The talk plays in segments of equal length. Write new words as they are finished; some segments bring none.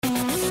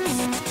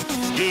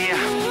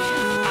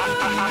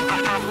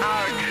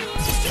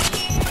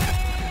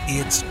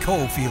It's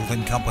Cofield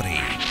and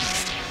Company.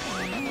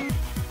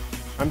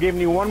 I'm giving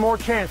you one more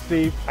chance,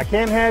 Steve. I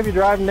can't have you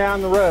driving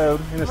down the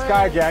road in a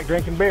Skyjack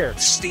drinking beer.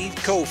 Steve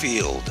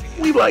Cofield.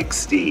 We like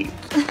Steve,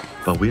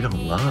 but we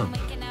don't love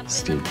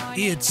Steve.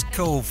 It's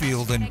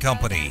Cofield and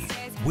Company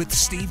with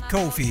Steve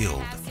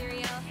Cofield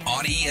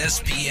on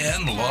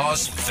ESPN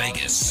Las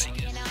Vegas.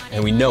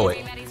 And we know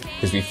it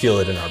because we feel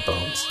it in our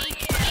bones.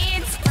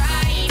 It's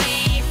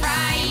Friday,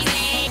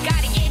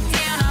 gotta get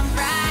down on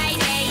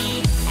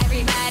Friday.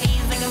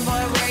 Everybody's looking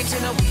forward to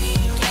the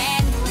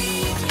weekend.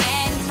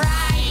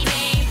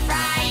 Friday,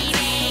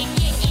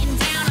 getting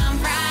down on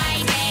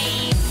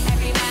Friday.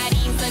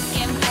 Everybody's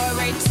looking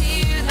forward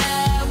to the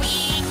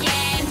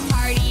weekend.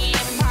 Partying.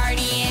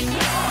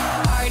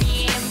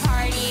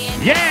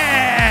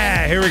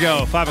 Yeah! Here we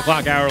go. 5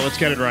 o'clock hour. Let's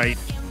get it right.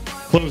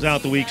 Close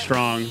out the week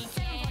strong.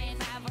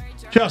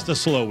 Just a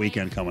slow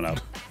weekend coming up.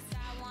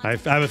 I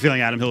have a feeling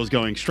Adam Hill is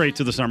going straight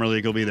to the Summer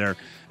League. He'll be there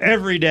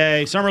every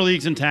day. Summer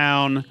League's in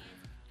town.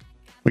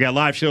 We got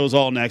live shows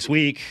all next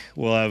week.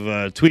 We'll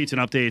have tweets and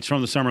updates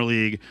from the Summer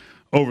League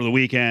over the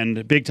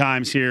weekend. Big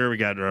times here. We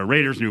got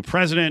Raiders' new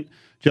president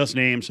just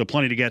named, so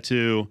plenty to get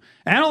to.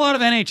 And a lot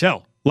of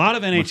NHL. A lot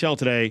of NHL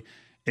today.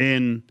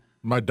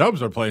 My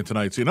Dubs are playing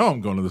tonight, so you know I'm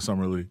going to the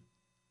Summer League.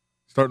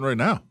 Starting right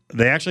now.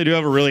 They actually do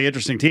have a really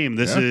interesting team.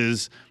 This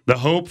is the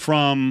hope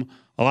from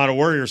a lot of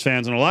Warriors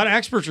fans, and a lot of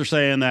experts are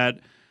saying that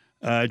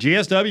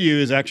GSW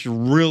is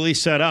actually really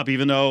set up,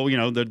 even though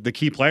the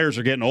key players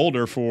are getting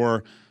older,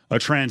 for a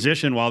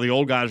transition while the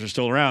old guys are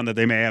still around, that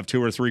they may have 2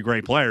 or 3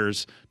 great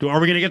players. Are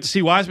we going to get to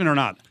see Wiseman or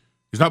not?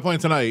 He's not playing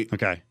tonight.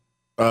 Okay.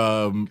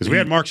 Because we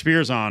had Mark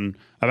Spears on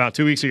about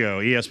 2 weeks ago,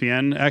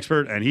 ESPN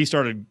expert, and he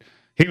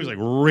was like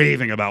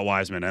raving about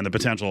Wiseman and the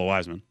potential of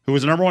Wiseman, who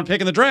was the number 1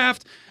 pick in the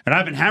draft, and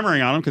I've been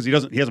hammering on him because he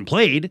hasn't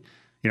played.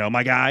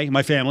 My guy,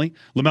 my family,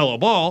 LaMelo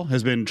Ball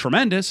has been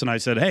tremendous, and I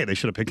said, hey, they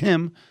should have picked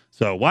him.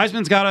 So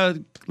Wiseman's got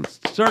to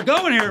start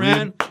going here,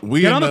 man.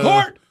 Get on the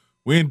court.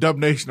 We in Dub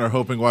Nation are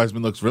hoping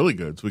Wiseman looks really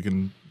good, so we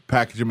can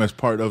package him as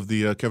part of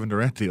the Kevin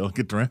Durant deal and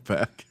get Durant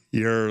back.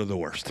 You're the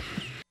worst.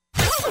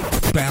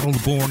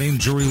 Battleborn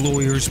Injury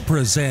Lawyers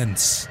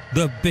presents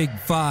the Big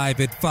 5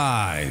 at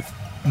 5.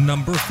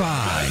 Number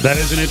 5. That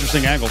is an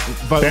interesting angle.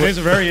 That is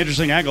a very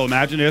interesting angle.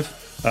 Imagine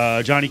if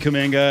Johnny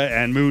Kuminga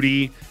and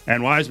Moody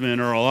and Wiseman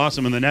are all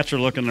awesome, and the Nets are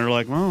looking, they're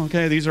like, well,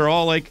 okay, these are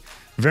all like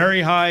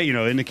very high,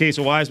 in the case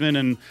of Wiseman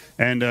and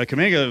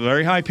Kuminga,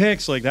 very high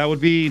picks. Like, that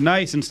would be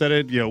nice instead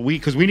of,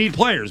 because we need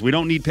players. We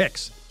don't need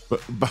picks.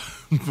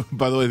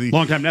 By the way,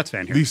 long-time Nets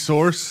fan here. The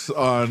source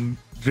on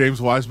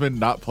James Wiseman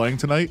not playing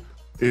tonight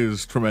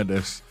is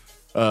tremendous.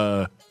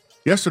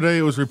 Yesterday,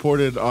 it was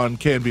reported on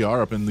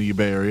KNBR up in the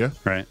Bay Area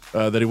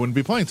that he wouldn't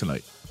be playing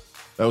tonight.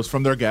 That was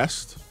from their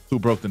guest who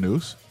broke the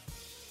news.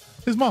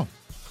 His mom.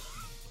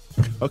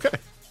 Okay.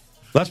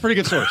 That's a pretty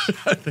good source.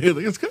 I think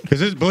it's good.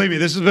 Because believe me,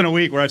 this has been a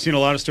week where I've seen a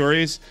lot of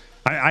stories.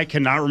 I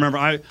cannot remember.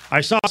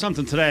 I saw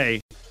something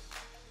today.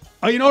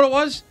 Oh, you know what it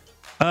was?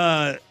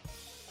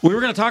 We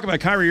were going to talk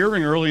about Kyrie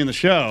Irving early in the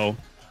show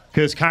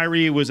because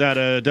Kyrie was at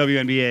a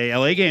WNBA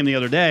LA game the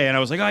other day, and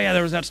I was like, oh, yeah,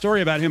 there was that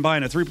story about him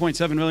buying a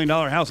 $3.7 million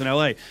house in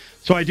LA.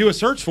 So I do a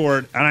search for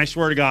it, and I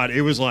swear to God,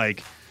 it was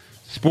like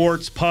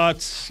sports,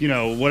 putts,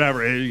 whatever,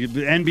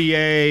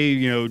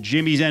 NBA,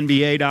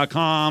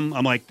 jimmysnba.com.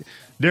 I'm like,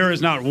 there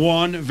is not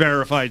one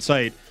verified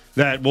site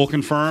that will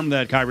confirm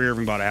that Kyrie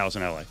Irving bought a house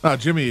in LA.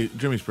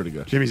 Jimmy's pretty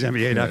good.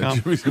 Jimmy'sNBA.com.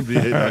 Yeah,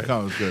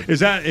 Jimmy'sNBA.com is good. Is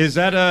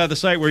that the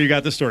site where you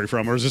got this story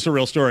from, or is this a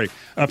real story?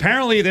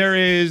 Apparently, there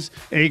is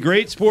a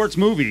great sports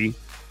movie.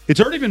 It's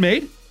already been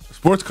made? A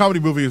sports comedy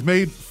movie was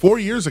made 4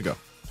 years ago.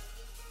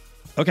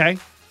 Okay.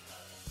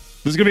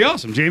 This is going to be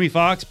awesome. Jamie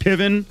Foxx,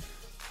 Piven.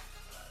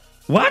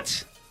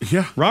 What?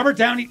 Yeah. Robert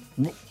Downey.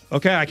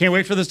 Okay, I can't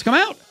wait for this to come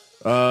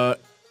out.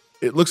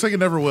 It looks like it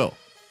never will.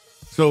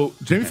 So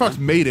Jamie Foxx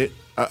made it.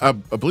 I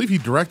believe he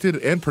directed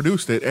and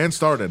produced it and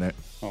starred in it.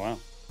 Oh,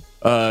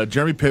 wow.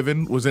 Jeremy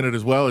Piven was in it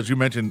as well. As you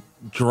mentioned,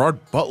 Gerard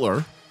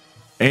Butler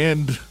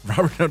and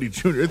Robert Downey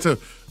Jr. It's an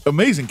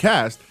amazing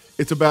cast.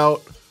 It's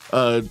about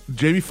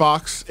Jamie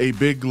Foxx, a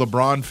big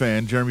LeBron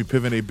fan, Jeremy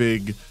Piven, a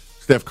big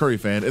Steph Curry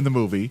fan in the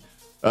movie,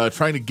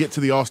 trying to get to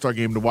the All-Star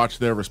game to watch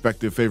their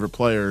respective favorite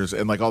players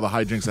and like all the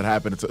hijinks that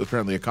happen. It's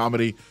apparently a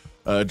comedy.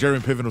 Jeremy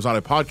Piven was on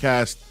a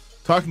podcast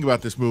talking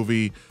about this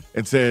movie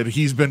and said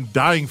he's been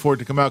dying for it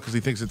to come out because he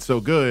thinks it's so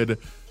good.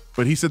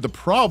 But he said the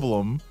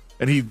problem,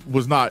 and he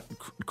was not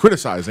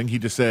criticizing, he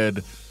just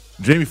said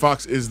Jamie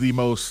Foxx is the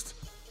most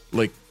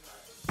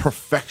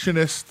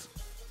perfectionist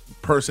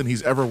person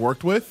he's ever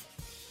worked with,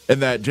 and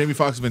that Jamie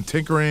Foxx has been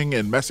tinkering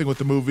and messing with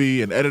the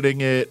movie and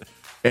editing it,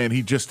 and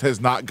he just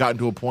has not gotten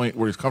to a point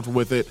where he's comfortable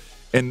with it,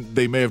 and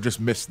they may have just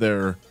missed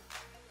their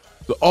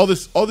all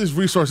these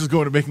resources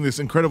going to making this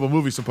incredible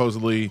movie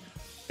supposedly,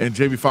 and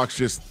Jamie Foxx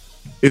just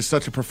is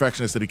such a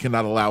perfectionist that he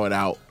cannot allow it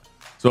out.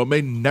 So it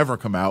may never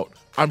come out.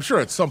 I'm sure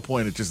at some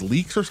point it just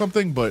leaks or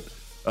something, but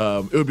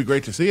it would be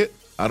great to see it.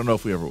 I don't know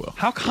if we ever will.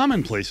 How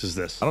commonplace is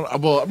this?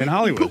 In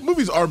Hollywood,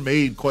 movies are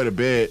made quite a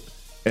bit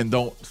and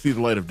don't see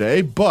the light of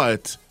day,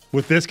 but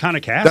with this kind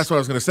of cast? That's what I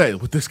was going to say.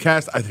 With this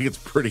cast, I think it's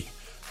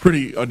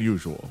pretty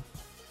unusual.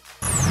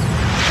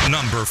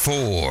 Number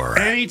 4.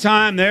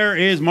 Anytime there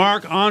is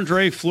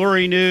Marc-Andre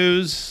Fleury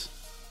news,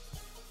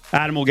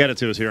 Adam will get it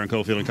to us here on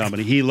Cofield and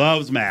Company. He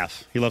loves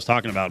math. He loves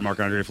talking about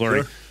Marc-Andre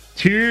Fleury. Sure.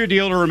 2-year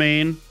deal to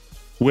remain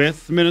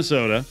with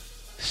Minnesota.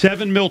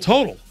 $7 million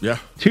total. Yeah.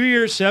 2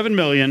 years, $7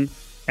 million.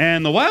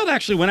 And the Wild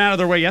actually went out of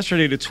their way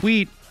yesterday to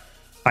tweet,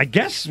 I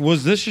guess,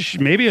 was this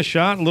maybe a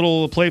shot, a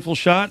little playful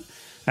shot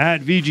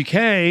at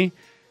VGK.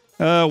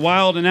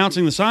 Wild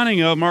announcing the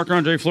signing of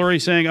Marc-Andre Fleury,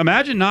 saying,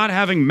 imagine not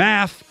having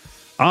math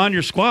on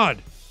your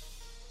squad.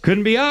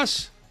 Couldn't be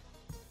us.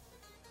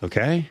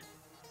 Okay.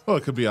 Well,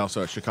 it could be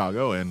also at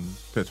Chicago and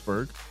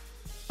Pittsburgh.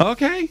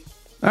 Okay.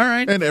 All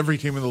right. And every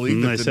team in the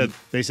league.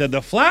 They said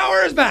the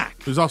flower is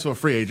back. There's also a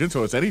free agent,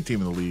 so it's any team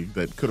in the league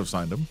that could have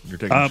signed him. You're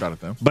taking a shot at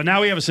them. But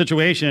now we have a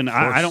situation.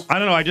 I don't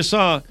know. I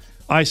saw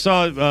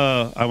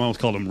I almost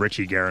called him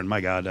Richie Guerin.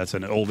 My God, that's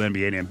an old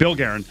NBA name. Bill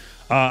Guerin.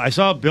 I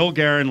saw Bill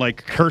Guerin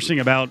like cursing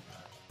about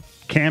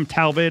Cam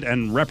Talbot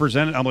and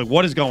represented. I'm like,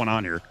 what is going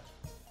on here?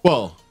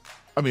 Well,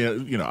 I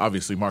mean,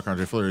 obviously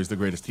Marc-Andre Fleury is the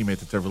greatest teammate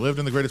that's ever lived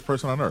and the greatest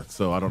person on earth.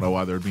 So I don't know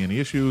why there'd be any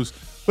issues.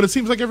 But it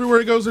seems like everywhere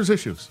he goes, there's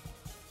issues.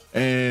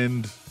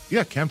 And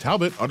yeah, Cam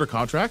Talbot under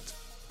contract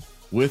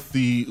with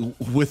the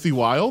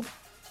Wild,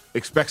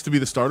 expects to be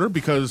the starter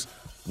because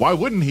why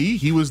wouldn't he?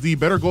 He was the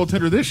better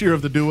goaltender this year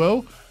of the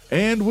duo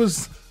and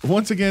was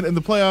once again in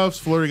the playoffs.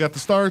 Fleury got the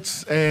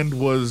starts and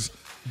was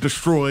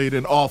destroyed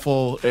and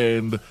awful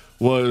and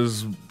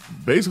was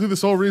basically the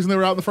sole reason they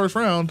were out in the first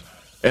round.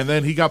 And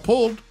then he got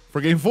pulled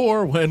for Game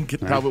 4 when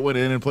Talbot went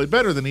in and played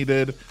better than he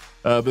did,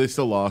 but they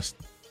still lost.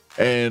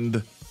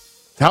 And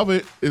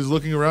Talbot is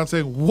looking around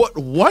saying,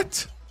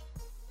 What?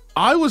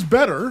 I was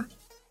better.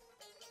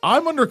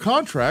 I'm under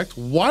contract.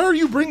 Why are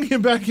you bringing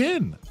him back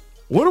in?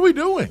 What are we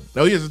doing?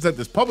 Now, he hasn't said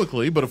this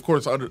publicly, but of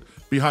course,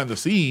 behind the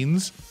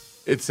scenes,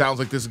 it sounds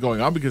like this is going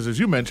on because, as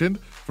you mentioned,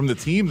 from the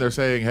team, they're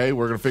saying, hey,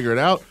 we're going to figure it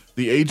out.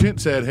 The agent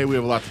said, hey, we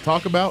have a lot to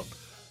talk about.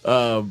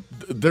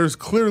 There's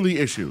clearly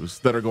issues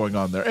that are going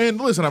on there.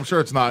 And listen, I'm sure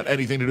it's not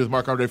anything to do with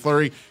Marc-Andre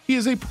Fleury. He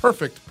is a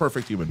perfect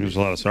human being. There's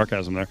a lot of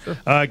sarcasm there.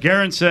 Sure.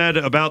 Guerin said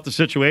about the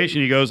situation,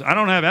 he goes, I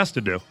don't have S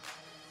to do.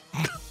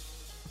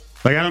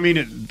 Like, I don't mean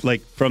it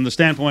like from the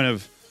standpoint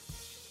of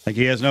like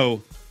he has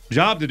no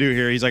job to do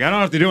here. He's like, I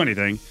don't have to do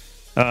anything.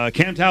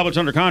 Cam Talbot's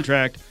under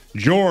contract.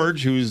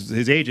 George, who's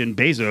his agent,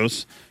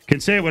 Bezos, can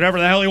say whatever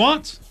the hell he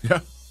wants. Yeah.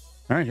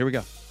 All right, here we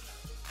go.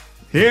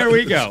 Here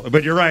we go.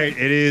 But you're right.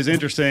 It is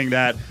interesting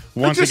that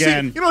once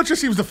again, it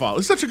just seems to follow.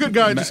 He's such a good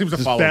guy. It just seems to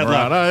follow him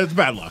around. It's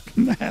bad luck.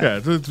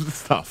 Yeah,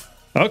 it's tough.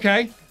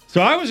 Okay.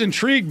 So I was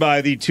intrigued by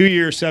the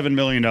 2-year, $7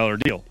 million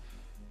deal.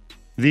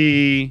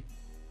 The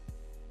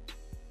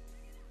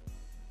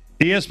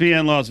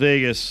ESPN Las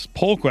Vegas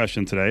poll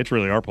question today, it's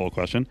really our poll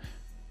question,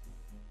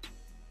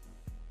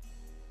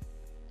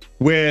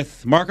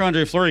 with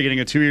Marc-Andre Fleury getting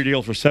a 2-year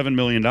deal for $7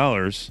 million.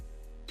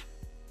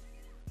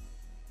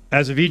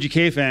 As a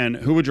VGK fan,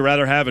 who would you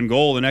rather have in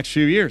goal the next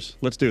few years?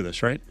 Let's do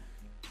this, right?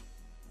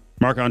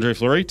 Marc-Andre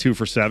Fleury, 2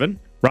 for 7.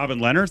 Robin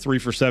Lehner, 3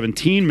 for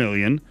 $17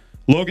 million.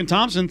 Logan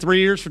Thompson, 3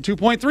 years for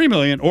 $2.3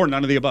 million, or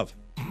none of the above.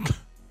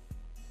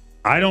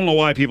 I don't know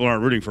why people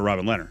aren't rooting for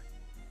Robin Lehner.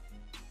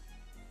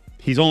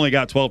 He's only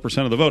got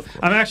 12% of the vote.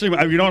 I'm actually,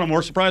 you know what I'm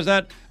more surprised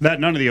at?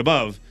 That none of the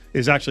above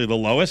is actually the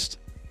lowest.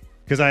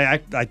 Because I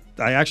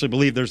actually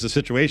believe there's a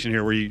situation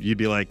here where you'd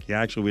be like,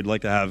 yeah, actually, we'd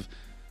like to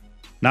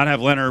not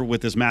have Lehner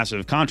with this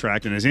massive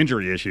contract and his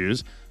injury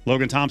issues.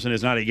 Logan Thompson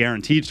is not a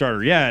guaranteed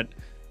starter yet.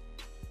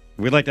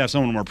 We'd like to have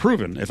someone more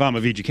proven if I'm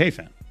a VGK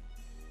fan.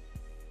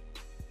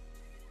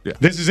 Yeah.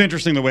 This is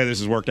interesting the way this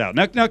has worked out.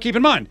 Now keep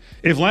in mind,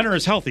 if Lehner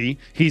is healthy,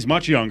 he's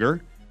much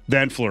younger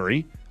than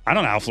Fleury. I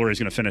don't know how Fleury's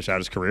going to finish out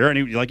his career.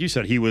 And like you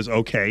said, he was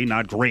okay,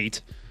 not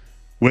great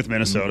with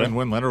Minnesota. And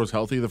when Lehner was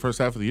healthy, the first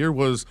half of the year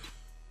was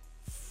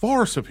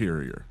far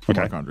superior to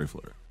Marc-Andre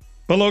Fleury.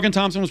 But Logan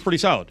Thompson was pretty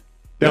solid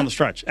down the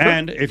stretch. Sure.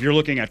 And if you're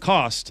looking at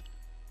cost,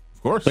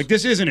 of course, like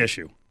this is an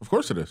issue. Of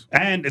course it is.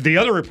 And the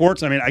other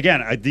reports, I mean,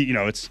 again,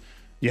 it's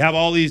you have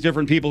all these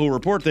different people who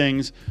report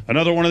things.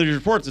 Another one of these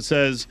reports that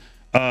says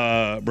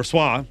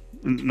Brossoit,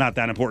 not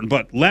that important,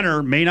 but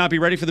Lehner may not be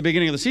ready for the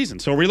beginning of the season.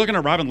 So are we looking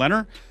at Robin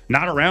Lehner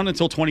not around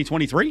until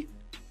 2023?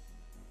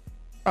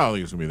 I don't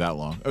think it's going to be that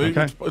long. I mean,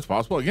 it's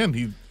possible. Again,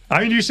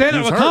 you say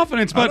that with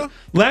confidence, but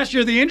last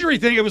year, the injury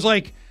thing, it was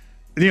like,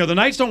 the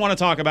Knights don't want to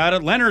talk about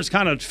it. Lehner's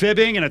kind of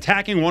fibbing and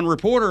attacking one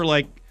reporter.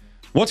 Like,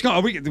 what's going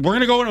on? We're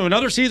going to go into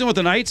another season with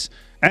the Knights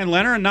and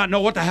Lehner and not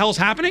know what the hell's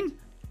happening?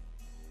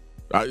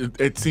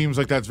 It seems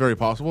like that's very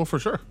possible for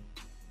sure.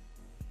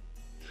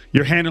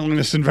 You're handling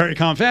this in very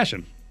calm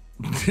fashion.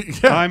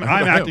 Yeah, I'm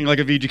acting like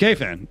a VGK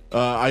fan.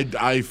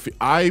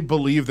 I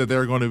believe that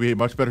they're going to be a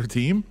much better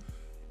team,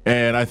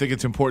 and I think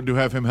it's important to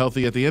have him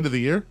healthy at the end of the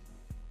year.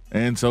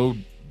 And so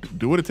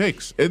do what it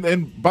takes.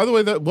 And by the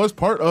way, that was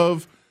part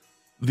of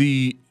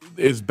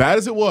as bad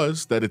as it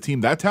was that a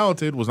team that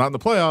talented was not in the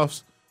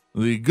playoffs.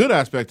 The good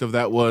aspect of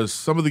that was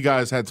some of the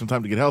guys had some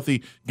time to get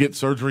healthy, get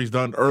surgeries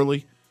done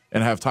early,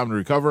 and have time to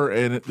recover.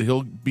 And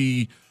he'll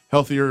be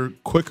healthier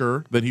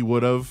quicker than he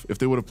would have if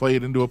they would have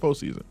played into a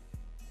postseason.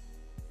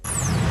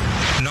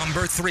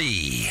 Number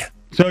 3.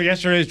 So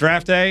yesterday's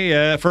draft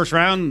day, first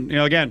round,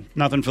 again,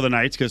 nothing for the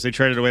Knights because they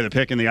traded away the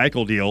pick in the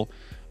Eichel deal.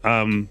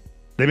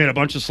 They made a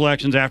bunch of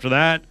selections after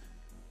that.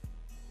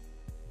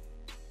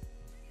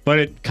 But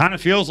it kind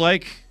of feels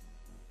like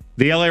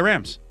the LA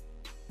Rams.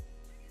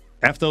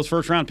 F those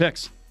first round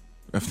picks.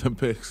 F them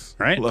picks.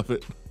 Right? Love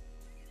it.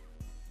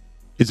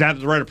 Is that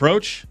the right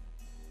approach?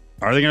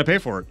 Are they going to pay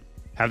for it?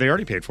 Have they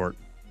already paid for it?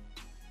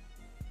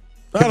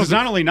 Because it's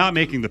not only not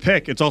making the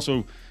pick, it's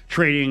also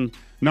trading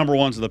number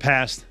ones of the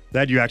past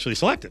that you actually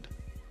selected.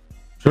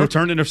 So it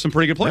turned into some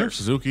pretty good Yeah, players.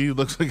 Suzuki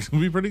looks like it's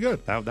going to be pretty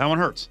good. That one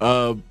hurts.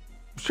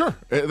 Sure,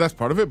 that's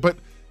part of it. But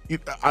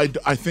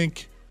I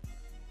think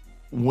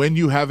when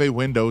you have a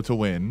window to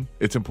win,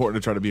 it's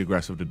important to try to be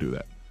aggressive to do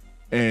that.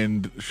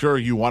 And sure,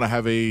 you want to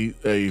have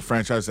a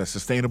franchise that's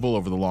sustainable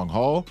over the long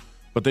haul,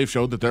 but they've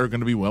showed that they're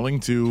going to be willing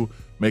to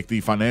make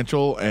the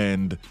financial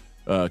and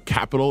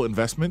capital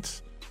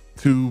investments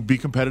to be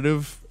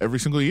competitive every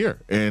single year.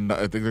 And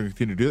I think they're going to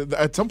continue to do that.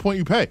 At some point,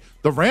 you pay.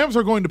 The Rams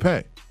are going to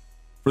pay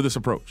for this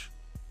approach.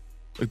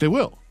 Like, they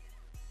will.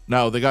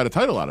 Now, they got a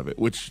title out of it,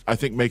 which I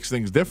think makes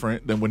things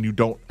different than when you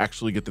don't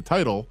actually get the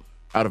title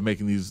out of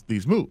making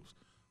these moves.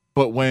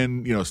 But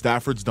when,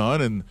 Stafford's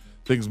done and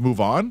things move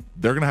on,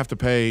 they're going to have to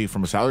pay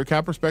from a salary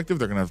cap perspective.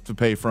 They're going to have to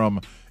pay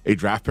from a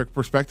draft pick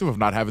perspective of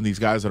not having these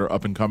guys that are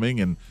up and coming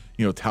and,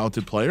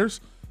 talented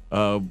players.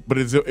 But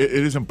it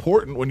is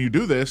important when you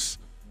do this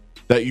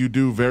that you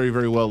do very,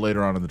 very well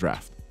later on in the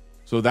draft.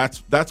 So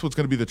that's what's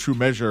going to be the true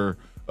measure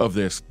of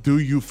this. Do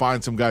you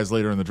find some guys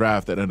later in the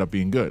draft that end up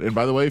being good? And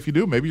by the way, if you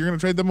do, maybe you're going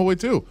to trade them away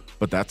too.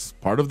 But that's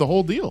part of the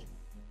whole deal.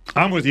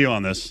 I'm with you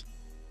on this.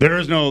 There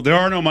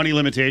are no money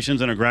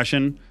limitations and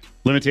aggression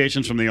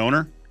limitations from the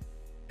owner.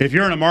 If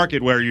you're in a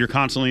market where you're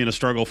constantly in a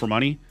struggle for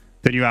money,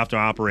 then you have to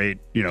operate,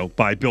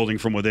 by building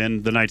from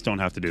within. The Knights don't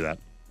have to do that.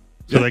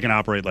 So they can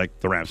operate like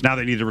the Rams. Now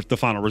they need the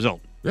final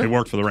result. Yeah. It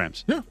worked for the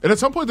Rams. Yeah. And at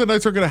some point, the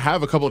Knights are going to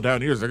have a couple of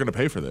down years. They're going to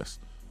pay for this.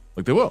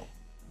 Like, they will.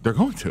 They're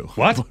going to.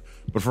 What?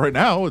 But for right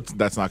now,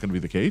 that's not going to be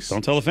the case.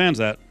 Don't tell the fans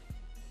that.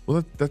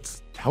 Well,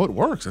 that's how it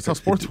works. That's how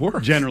sports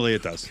works. Generally,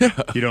 it does.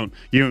 Yeah.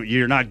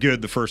 You're not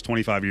good the first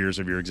 25 years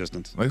of your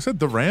existence. Like I said,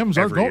 the Rams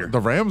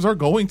are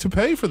going to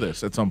pay for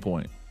this at some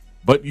point.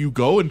 But you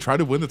go and try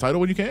to win the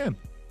title when you can.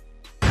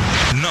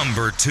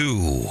 Number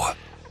 2.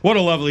 What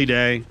a lovely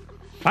day.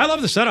 I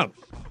love the setup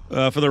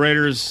for the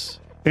Raiders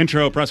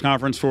intro press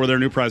conference for their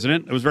new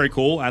president. It was very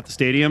cool at the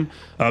stadium.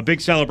 A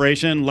big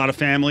celebration, a lot of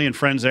family and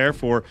friends there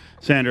for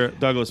Sandra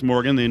Douglas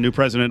Morgan, the new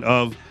president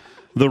of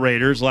the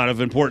Raiders. A lot of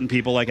important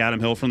people like Adam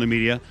Hill from the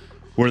media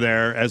were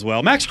there as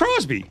well. Max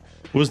Crosby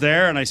was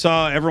there, and I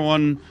saw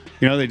everyone,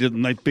 they did a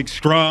nice big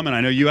scrum, and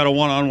I know you had a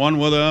one-on-one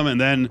with him,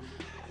 and then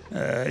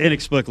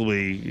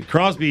inexplicably,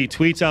 Crosby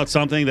tweets out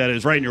something that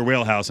is right in your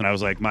wheelhouse, and I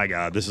was like, my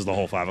God, this is the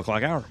whole 5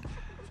 o'clock hour.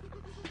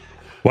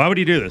 Why would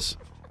he do this?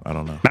 I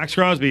don't know. Max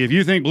Crosby, if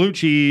you think blue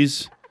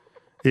cheese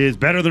is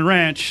better than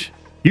ranch,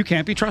 you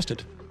can't be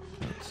trusted.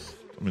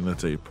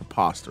 That's a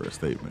preposterous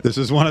statement. This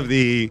is one of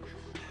the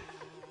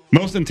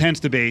most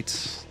intense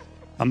debates.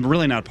 I'm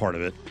really not part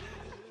of it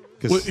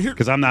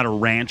because I'm not a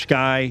ranch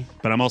guy,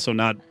 but I'm also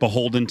not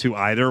beholden to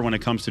either when it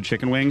comes to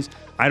chicken wings.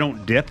 I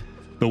don't dip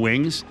the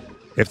wings.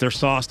 If they're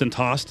sauced and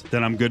tossed,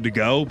 then I'm good to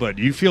go. But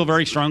you feel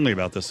very strongly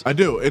about this. I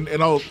do. And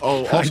I'll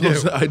also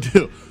say I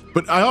do.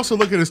 But I also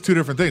look at it as two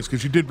different things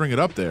because you did bring it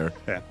up there.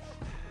 Yeah.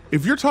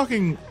 If you're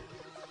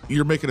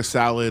making a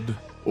salad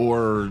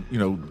or,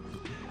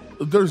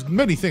 there's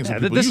many things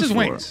that people this use is for.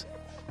 wings.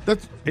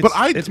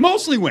 It's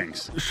mostly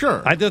wings.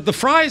 Sure. The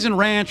fries and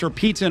ranch or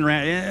pizza and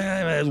ranch,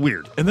 it's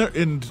weird.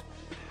 And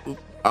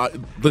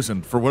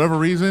listen, for whatever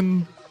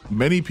reason,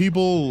 many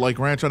people like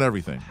ranch on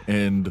everything.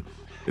 And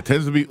it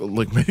tends to be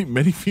like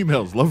many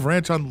females love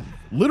ranch on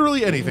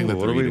literally anything that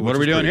they're eating. What are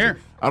we doing crazy. here?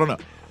 I don't know.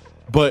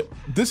 But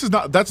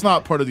that's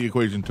not part of the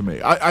equation to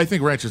me. I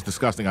think ranch is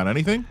disgusting on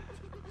anything.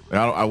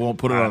 I won't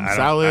put it on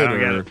salad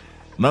or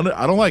none.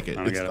 I don't like it.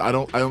 I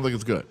don't think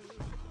it's good.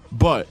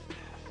 But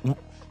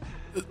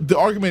the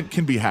argument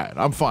can be had.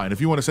 I'm fine.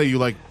 If you want to say you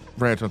like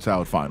ranch on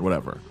salad, fine,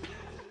 whatever.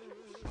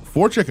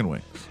 For chicken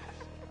wings,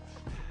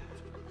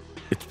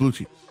 it's blue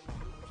cheese.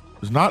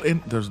 There's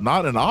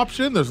not an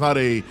option. There's not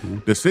a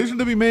decision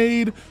to be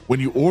made when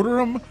you order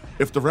them.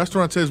 If the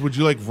restaurant says, "Would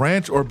you like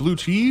ranch or blue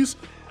cheese?"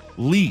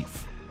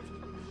 Leave.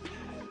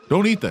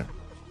 Don't eat there.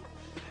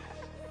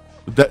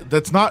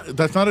 That's not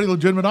a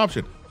legitimate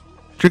option.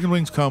 Chicken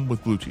wings come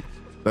with blue cheese.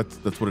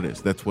 That's what it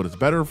is. That's what it's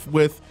better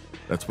with.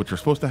 That's what you're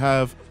supposed to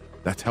have.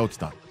 That's how it's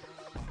done.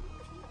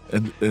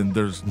 And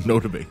there's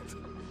no debate.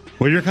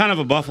 Well, you're kind of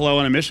a Buffalo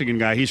and a Michigan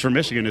guy. He's from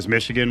Michigan. Is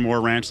Michigan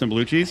more ranch than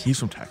blue cheese? He's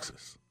from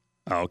Texas.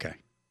 Oh, okay.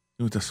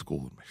 He went to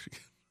school in Michigan.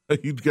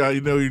 He grew up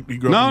in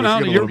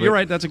Michigan. No, you're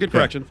right. That's a good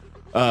correction.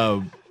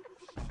 Yeah.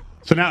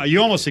 So now you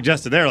almost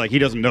suggested there, like he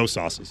doesn't know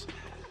sauces.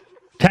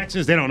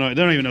 Texas, they don't know. They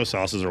don't even know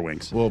sauces or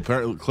wings. Well,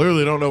 clearly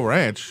they don't know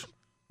ranch.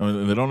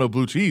 They don't know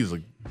blue cheese.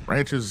 Like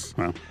ranch is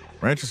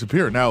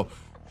superior. Now,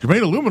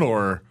 Jermaine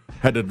Illuminor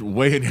had to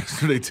weigh in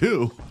yesterday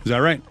too. Is that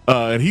right?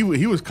 And he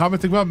was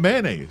commenting about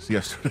mayonnaise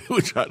yesterday,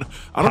 which I don't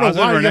know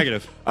Positive why. or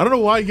negative? I don't know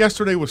why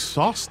yesterday was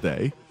sauce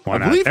day. Why I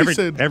not? believe he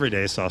said Every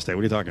day is sauce day. What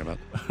are you talking about?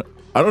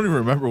 I don't even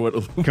remember what.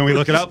 Can we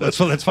look it up? Let's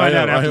find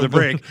out after the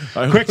break.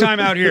 Quick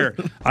time out here.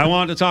 I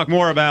wanted to talk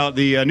more about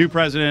the new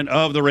president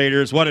of the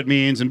Raiders, what it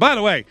means. And by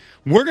the way,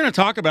 we're going to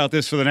talk about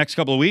this for the next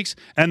couple of weeks.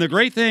 And the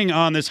great thing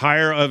on this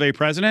hire of a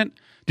president,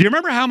 do you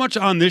remember how much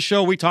on this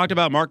show we talked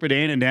about Mark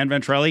Bedane and Dan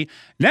Ventrelli?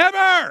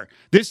 Never!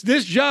 This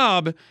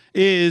job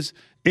it's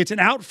an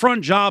out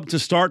front job to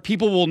start.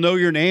 People will know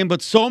your name,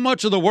 but so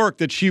much of the work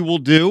that she will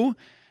do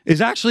is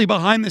actually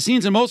behind the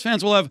scenes, and most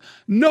fans will have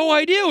no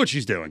idea what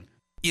she's doing.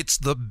 It's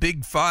the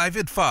Big 5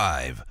 at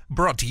 5,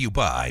 brought to you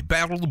by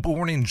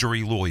Battle-Born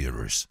Injury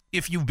Lawyers.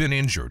 If you've been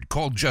injured,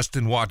 call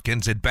Justin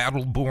Watkins at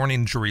Battle-Born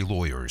Injury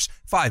Lawyers,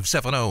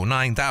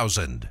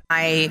 570-9000.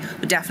 I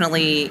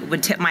definitely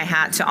would tip my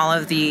hat to all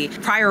of the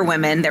prior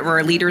women that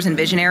were leaders and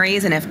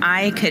visionaries, and if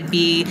I could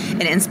be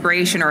an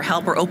inspiration or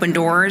help or open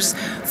doors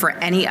for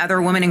any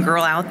other woman and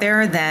girl out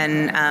there,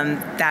 then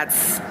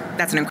that's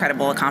an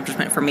incredible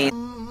accomplishment for me.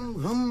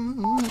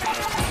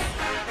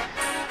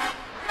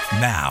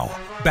 Now,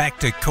 back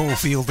to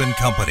Cofield and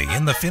Company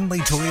in the Findlay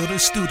Toyota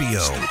studio.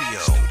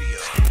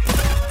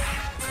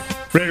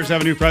 Raiders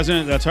have a new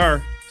president. That's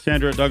her.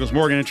 Sandra Douglas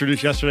Morgan,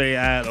 introduced yesterday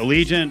at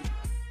Allegiant.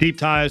 Deep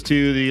ties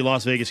to the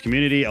Las Vegas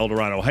community. El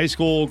Dorado High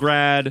School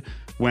grad.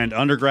 Went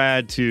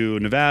undergrad to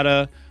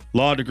Nevada.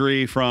 Law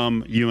degree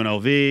from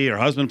UNLV. Her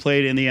husband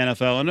played in the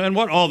NFL. And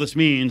what all this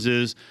means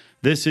is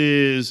this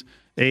is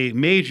a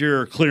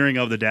major clearing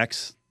of the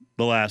decks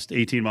the last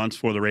 18 months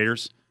for the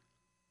Raiders.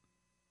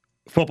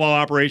 Football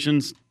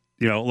operations,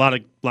 a lot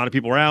of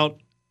people are out.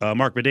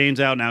 Mark Bedane's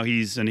out now.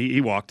 He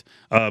walked,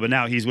 but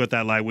now he's with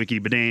that Wiki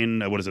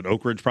Bedane. What is it,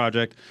 Oak Ridge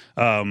Project?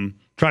 Trying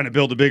to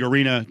build a big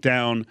arena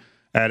down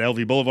at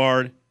LV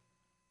Boulevard,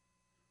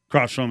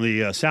 across from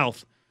the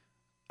South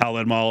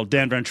Outlet Mall.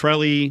 Dan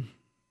Ventrelli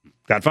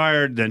got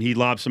fired. Then he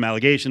lobbed some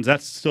allegations.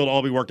 That's still to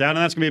all be worked out, and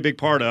that's going to be a big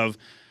part of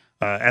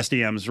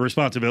SDM's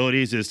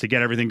responsibilities is to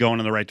get everything going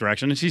in the right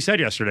direction. And she said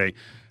yesterday,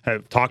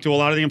 have talked to a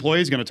lot of the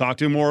employees, going to talk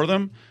to more of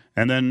them,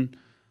 and then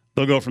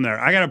they'll go from there.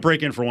 I got to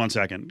break in for 1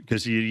 second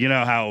because you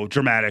know how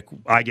dramatic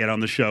I get on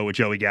the show with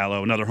Joey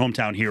Gallo, another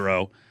hometown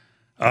hero.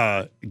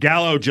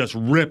 Gallo just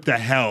ripped the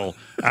hell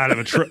out of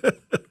a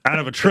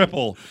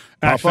triple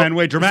at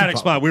Fenway. Dramatic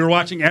spot. We were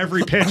watching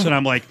every pitch, and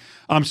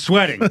I'm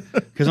sweating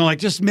because I'm like,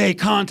 just make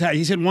contact.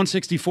 He's hitting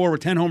 164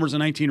 with 10 homers and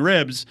 19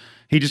 ribs.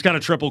 He just got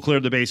a triple,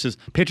 cleared the bases.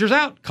 Pitcher's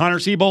out. Connor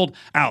Siebold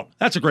out.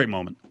 That's a great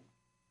moment.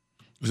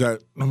 Is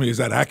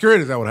that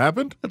accurate? Is that what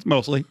happened? That's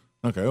mostly.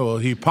 Okay, well,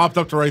 he popped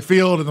up to right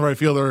field, and the right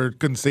fielder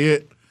couldn't see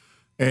it,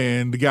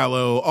 and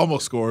Gallo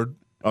almost scored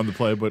on the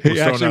play, but he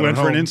actually went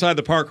for an inside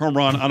the park home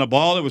run on a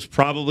ball that was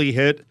probably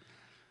hit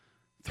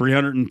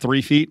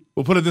 303 feet.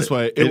 We'll put it this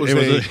way: it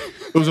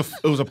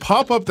was a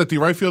pop up that the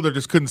right fielder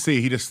just couldn't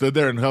see. He just stood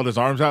there and held his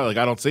arms out like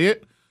I don't see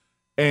it,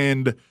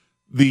 and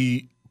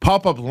the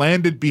pop up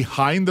landed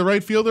behind the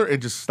right fielder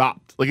and just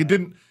stopped. Like it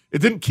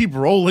didn't keep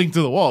rolling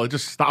to the wall. It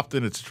just stopped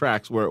in its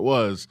tracks where it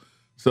was.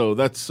 So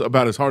that's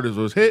about as hard as it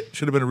was hit.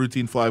 Should have been a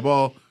routine fly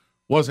ball.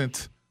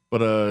 Wasn't,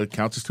 but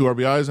counts as 2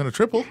 RBIs and a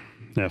triple.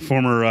 Yeah,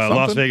 former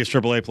Las Vegas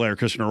AAA player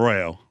Christian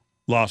Arroyo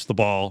lost the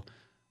ball.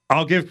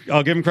 I'll give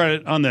him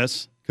credit on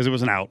this because it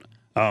was an out.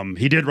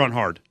 He did run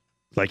hard.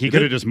 Like he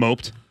could have just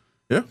moped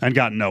and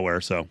gotten nowhere.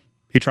 So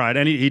he tried,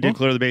 and he did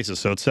clear the bases.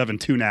 So it's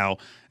 7-2 now.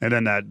 And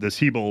then the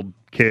Siebold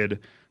kid,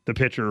 the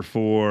pitcher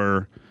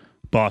for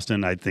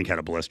Boston, I think, had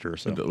a blister.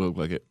 So it looked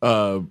like it.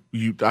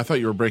 I thought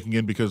you were breaking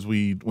in because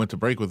we went to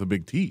break with a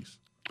big tease.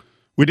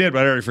 We did,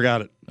 but I already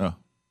forgot it. Oh,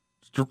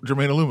 it's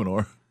Jermaine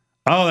Illuminor.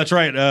 Oh, that's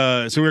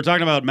right. So we were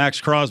talking about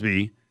Max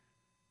Crosby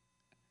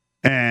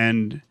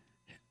and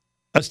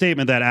a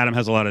statement that Adam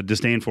has a lot of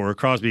disdain for.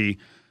 Crosby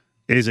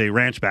is a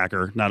ranch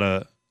backer, not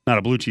a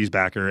blue cheese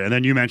backer. And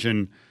then you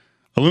mentioned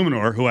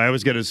Illuminor, who I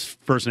always get his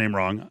first name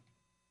wrong.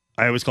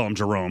 I always call him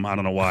Jerome. I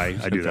don't know why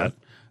I do that.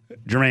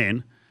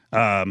 Jermaine.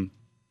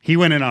 He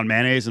went in on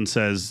mayonnaise and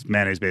says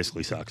mayonnaise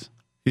basically sucks.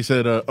 He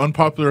said,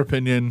 unpopular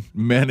opinion,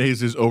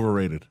 mayonnaise is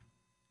overrated.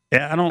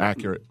 Yeah,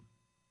 accurate.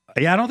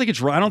 Yeah, I don't think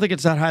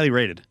it's that highly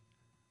rated.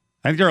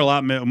 I think there are a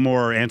lot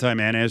more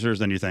anti-mayonnaisers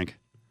than you think.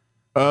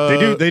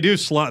 They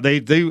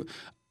do.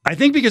 I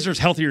think because there's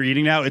healthier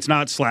eating now, it's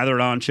not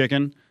slathered on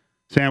chicken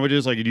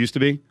sandwiches like it used to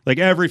be. Like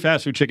every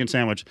fast food chicken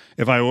sandwich,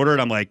 if I order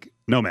it, I'm like,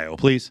 no mayo,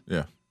 please.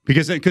 Yeah.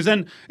 Because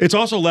then it's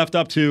also left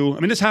up to,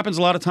 this happens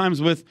a lot of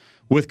times with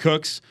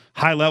cooks,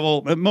 high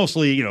level,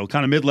 mostly,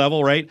 kind of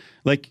mid-level, right?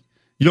 Like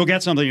you'll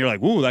get something, you're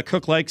like, ooh, that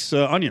cook likes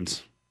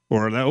onions.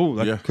 Or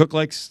that cook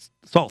likes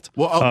salt.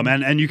 Well,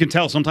 and you can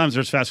tell sometimes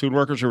there's fast food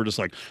workers who are just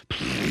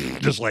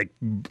like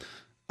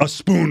a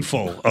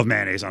spoonful of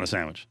mayonnaise on a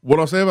sandwich. What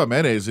I'll say about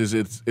mayonnaise is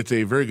it's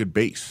a very good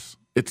base.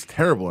 It's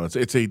terrible.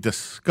 It's a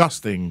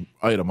disgusting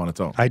item on its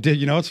own.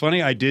 It's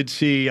funny.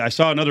 I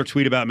saw another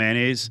tweet about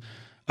mayonnaise.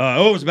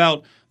 It was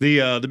about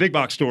the big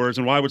box stores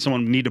and why would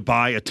someone need to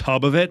buy a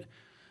tub of it?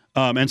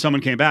 And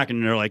someone came back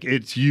and they're like,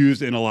 it's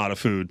used in a lot of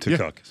food to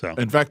cook. So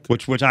in fact,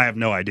 which I have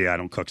no idea. I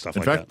don't cook stuff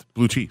like that. In fact,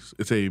 blue cheese.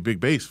 It's a big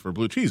base for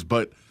blue cheese,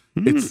 but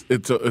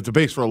it's a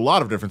base for a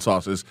lot of different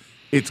sauces.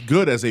 It's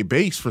good as a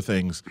base for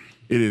things.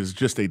 It is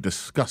just a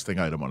disgusting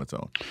item on its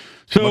own.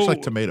 So much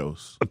like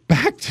tomatoes.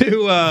 Back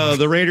to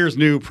the Raiders'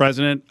 new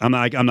president. I'm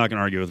not going to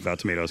argue about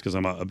tomatoes because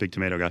I'm a big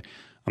tomato guy.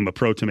 I'm a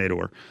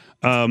pro-tomatoer.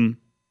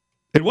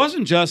 It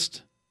wasn't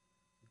just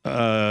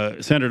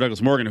Senator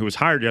Douglas Morgan who was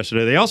hired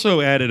yesterday. They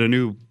also added a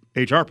new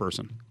HR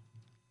person.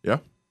 Yeah.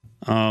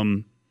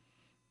 A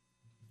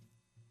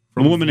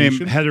woman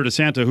named Heather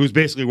DeSanta, who's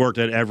basically worked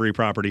at every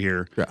property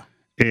here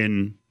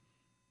in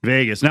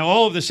Vegas. Now,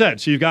 all of this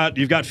said, so you've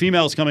got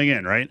females coming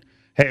in, right?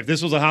 Hey, if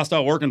this was a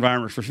hostile work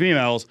environment for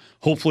females,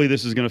 hopefully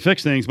this is going to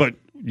fix things. But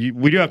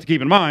we do have to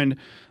keep in mind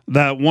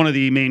that one of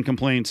the main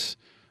complaints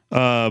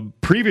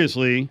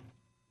previously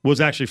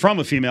was actually from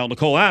a female,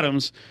 Nicole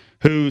Adams,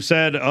 who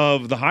said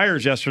of the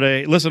hires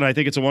yesterday, listen, I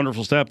think it's a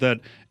wonderful step that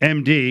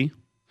MD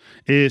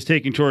is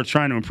taking towards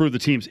trying to improve the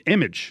team's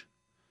image.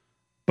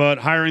 But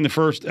hiring the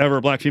first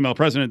ever black female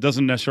president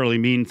doesn't necessarily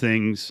mean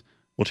things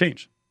will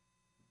change.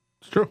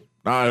 It's true.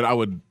 I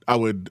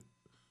would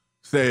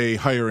say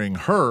hiring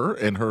her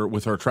and her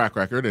with her track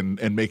record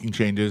and making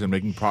changes and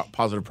making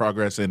positive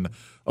progress in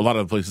a lot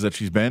of the places that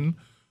she's been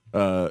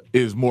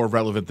is more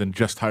relevant than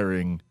just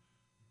hiring,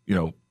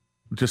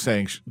 just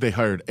saying they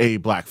hired a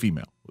black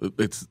female.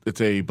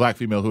 It's a black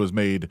female who has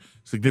made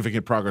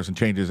significant progress and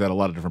changes at a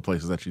lot of different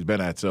places that she's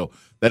been at. So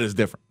that is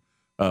different.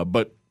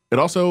 But it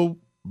also,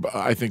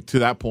 I think to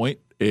that point,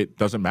 it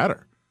doesn't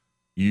matter.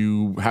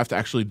 You have to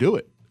actually do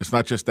it. It's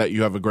not just that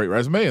you have a great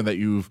resume and that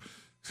you've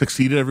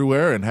succeeded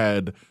everywhere and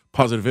had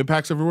positive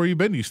impacts everywhere you've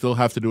been. You still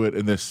have to do it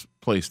in this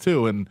place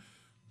too. And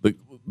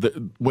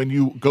when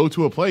you go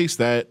to a place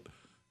that,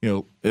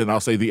 and I'll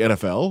say the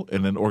NFL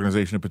and an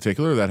organization in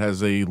particular that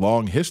has a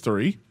long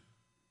history,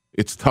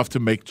 it's tough to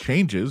make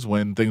changes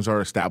when things are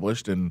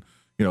established and,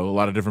 a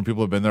lot of different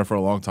people have been there for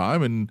a long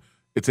time and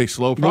it's a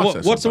slow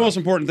process. What's the most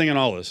important thing in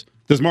all this?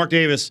 Does Mark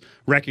Davis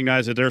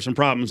recognize that there are some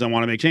problems and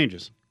want to make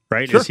changes,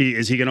 right? Sure.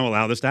 Is he going to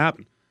allow this to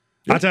happen?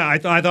 Yeah.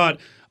 I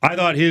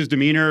thought his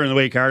demeanor and the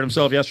way he carried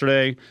himself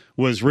yesterday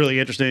was really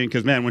interesting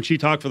because, man, when she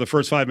talked for the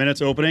first 5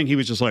 minutes opening, he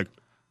was just like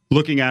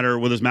looking at her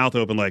with his mouth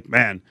open like,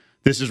 man,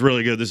 this is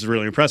really good. This is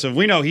really impressive.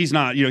 We know he's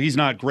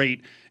not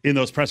great in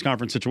those press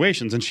conference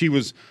situations, and she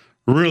was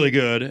really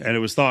good, and it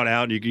was thought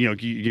out.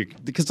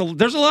 Because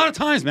there's a lot of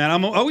times, man,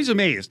 I'm always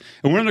amazed.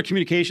 And we're in the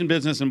communication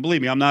business, and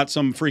believe me, I'm not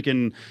some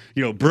freaking,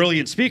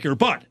 brilliant speaker,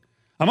 but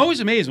I'm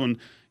always amazed when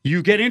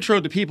you get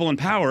introed to people in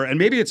power, and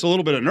maybe it's a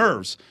little bit of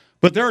nerves,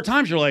 but there are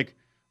times you're like,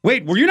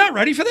 wait, were you not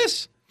ready for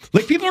this?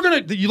 Like, people are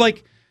going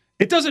to,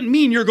 it doesn't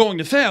mean you're going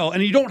to fail,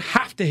 and you don't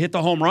have to hit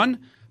the home run,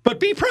 but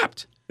be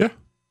prepped. Yeah.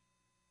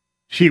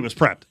 She was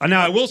prepped.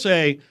 Now, I will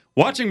say,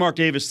 watching Mark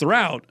Davis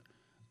throughout,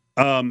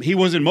 he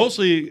was in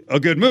mostly a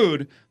good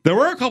mood. There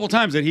were a couple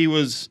times that he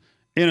was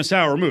in a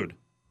sour mood.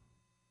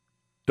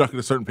 Talking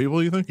to certain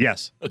people, you think?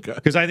 Yes. Okay.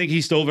 Because I think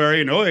he's still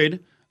very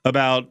annoyed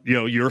about,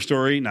 your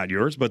story, not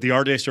yours, but the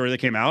RJ story that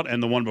came out,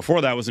 and the one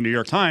before that was the New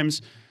York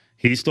Times.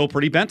 He's still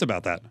pretty bent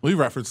about that. We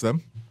referenced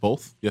them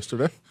both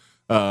yesterday.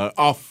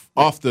 Off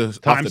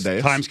the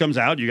day. Times comes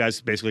out. You guys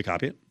basically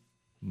copy it.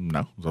 No,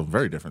 it was a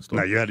very different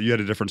story. No, you had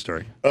a different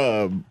story.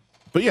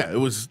 But yeah, it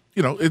was.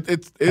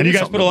 It and you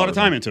guys put a lot of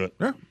time into it.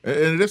 Yeah, and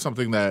it is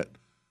something that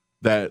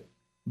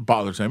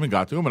bothers him and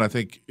got to him. And I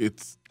think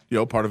it's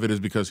part of it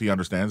is because he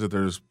understands that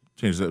there's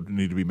changes that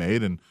need to be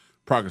made and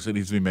progress that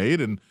needs to be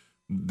made, and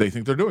they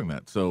think they're doing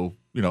that. So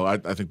I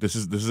think this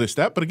is a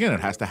step, but again,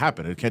 it has to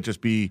happen. It can't just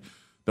be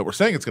that we're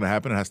saying it's going to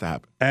happen. It has to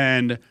happen.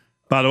 And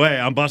by the way,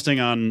 I'm busting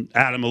on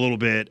Adam a little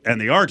bit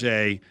and the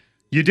RJ.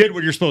 You did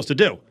what you're supposed to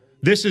do.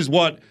 This is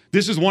one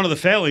of the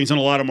failings in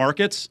a lot of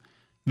markets,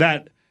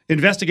 that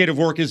investigative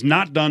work is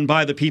not done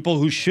by the people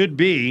who should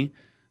be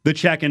the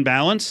check and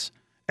balance.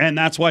 And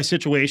that's why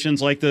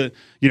situations like the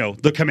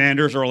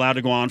Commanders are allowed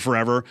to go on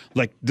forever,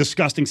 like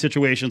disgusting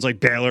situations like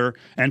Baylor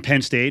and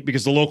Penn State,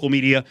 because the local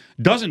media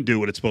doesn't do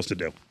what it's supposed to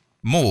do.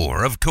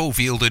 More of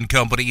Cofield and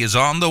Company is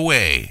on the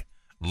way.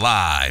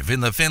 Live in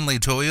the Findlay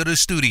Toyota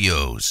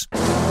studios.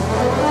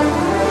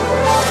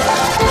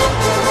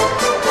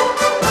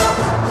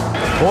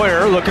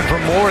 Boyer looking for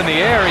more in the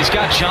air. He's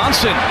got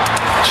Johnson.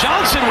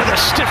 Johnson with a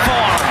stiff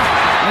arm.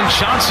 And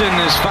Johnson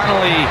is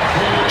finally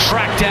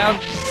tracked down.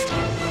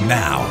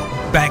 Now,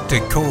 back to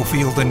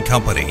Cofield and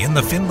Company in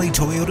the Findlay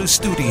Toyota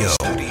studio.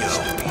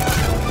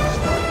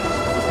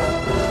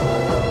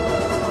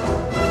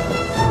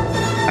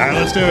 All right,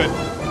 let's do it.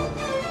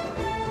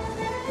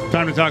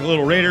 Time to talk a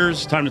little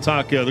Raiders. Time to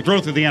talk the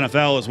growth of the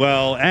NFL as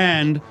well,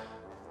 and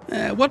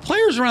what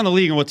players around the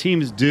league and what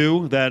teams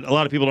do that a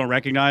lot of people don't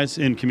recognize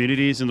in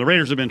communities. And the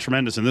Raiders have been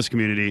tremendous in this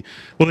community.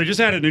 Well, they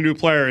just added a new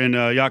player in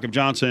Jakob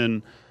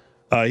Johnson.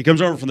 He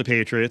comes over from the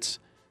Patriots.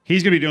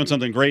 He's going to be doing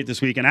something great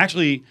this week, and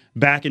actually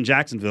back in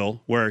Jacksonville,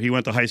 where he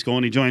went to high school,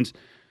 and he joins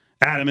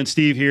Adam and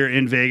Steve here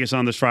in Vegas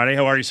on this Friday.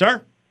 How are you,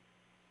 sir?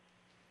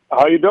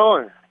 How you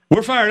doing?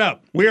 We're fired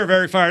up. We are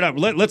very fired up.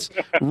 Let's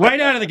right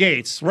out of the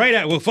gates.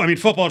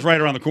 Football's right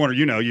around the corner.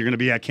 You know, you're going to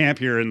be at camp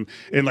here in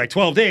like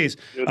 12 days.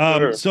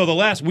 Yes, so the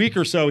last week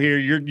or so here,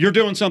 you're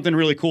doing something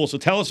really cool. So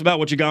tell us about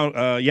what you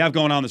have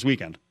going on this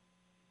weekend.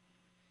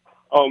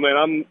 Oh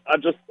man, I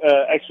just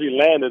actually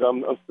landed.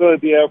 I'm still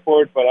at the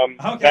airport, but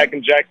I'm back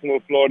in Jacksonville,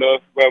 Florida,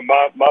 where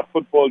my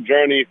football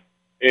journey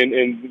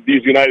in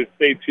these United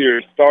States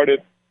here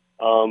started.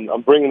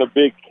 I'm bringing a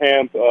big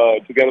camp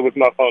together with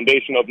my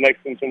foundation of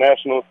Next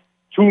International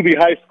to the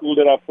high school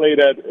that I played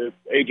at. It's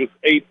ages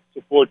 8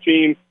 to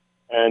 14,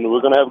 and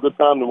we're going to have a good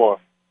time tomorrow.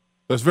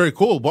 That's very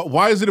cool.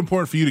 Why is it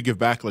important for you to give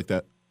back like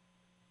that?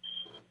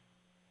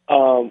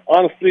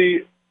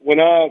 Honestly,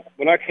 when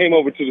I came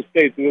over to the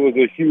States, it was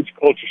a huge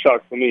culture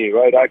shock for me,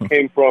 right? I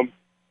came from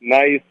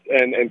nice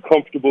and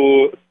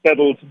comfortable,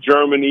 settled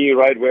Germany,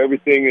 right, where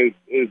everything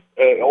is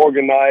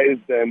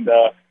organized and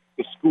the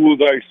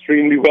schools are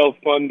extremely well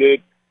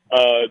funded,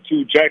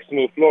 to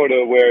Jacksonville,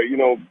 Florida, where, you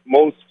know,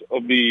 most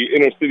of the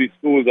inner city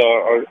schools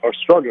are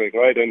struggling,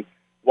 right? And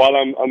while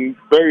I'm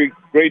very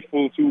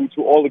grateful to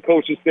all the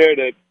coaches there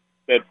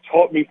that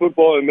taught me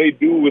football and made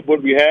do with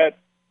what we had,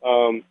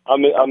 I'm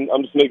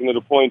just making it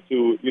a point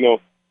to, you know,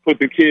 put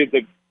the kids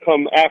that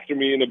come after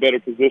me in a better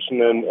position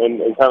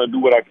and kind of do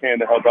what I can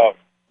to help out.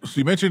 So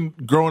you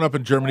mentioned growing up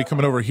in Germany,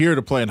 coming over here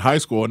to play in high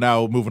school, and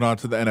now moving on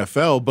to the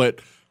NFL.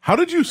 But how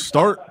did you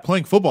start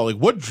playing football? Like,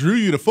 what drew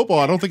you to football?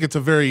 I don't think it's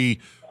a very,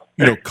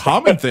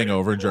 common thing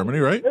over in Germany,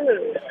 right?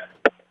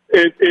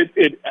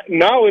 It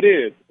now it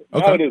is.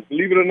 Okay. Now it is.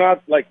 Believe it or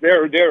not, like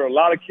there are a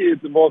lot of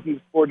kids involved in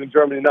the sport in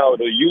Germany now.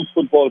 The youth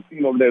football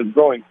scene over there is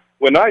growing.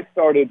 When I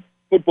started,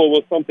 football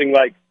was something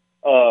like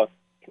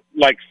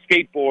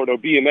skateboard or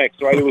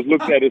BMX, right? It was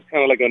looked at as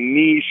kind of like a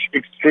niche,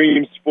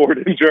 extreme sport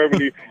in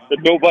Germany that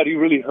nobody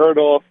really heard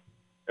of.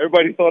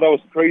 Everybody thought I was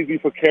crazy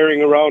for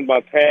carrying around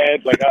my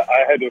pad. Like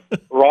I had to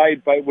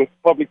ride with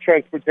public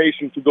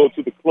transportation to go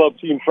to the club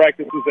team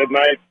practices at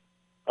night.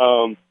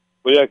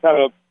 But yeah,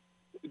 kind of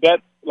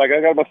that. Like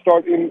I got my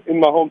start in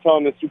my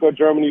hometown in Stuttgart,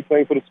 Germany,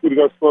 playing for the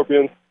Stuttgart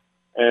Scorpions.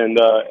 And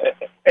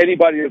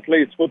anybody that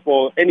plays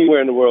football anywhere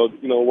in the world,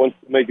 wants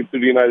to make it to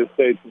the United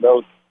States. And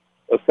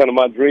that's kind of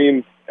my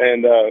dream.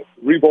 And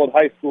Ribault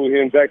High School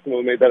here in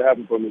Jacksonville made that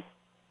happen for me.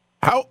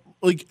 How?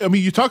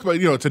 You talk about,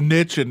 it's a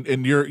niche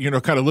and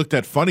you're, kind of looked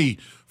at funny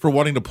for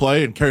wanting to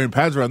play and carrying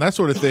pads around, that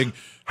sort of thing.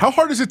 How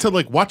hard is it to,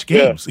 watch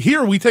games? Yeah.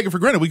 Here, we take it for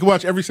granted. We can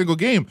watch every single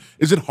game.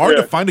 Is it hard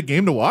to find a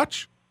game to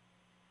watch?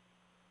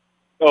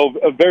 Oh,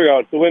 very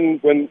hard. So when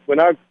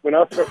I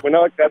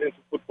got into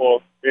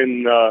football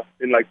in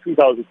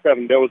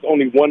 2007, there was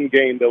only one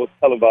game that was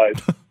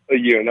televised a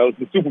year, and that was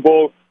the Super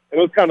Bowl. And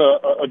it was kind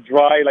of a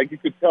dry, you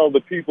could tell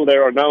the people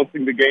there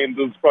announcing the game,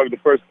 this was probably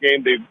the first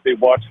game they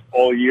watched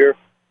all year.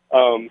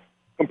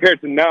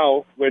 Compared to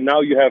now, where now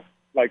you have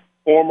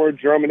former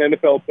German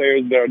NFL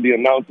players that are the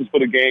announcers for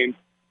the game.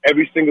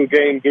 Every single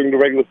game during the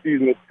regular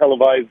season is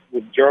televised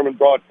with German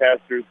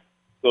broadcasters.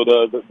 So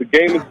the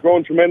game has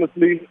grown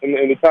tremendously in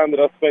the time that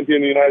I've spent here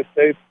in the United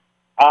States.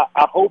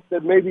 I hope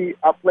that maybe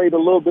I played a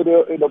little bit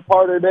in a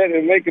part of that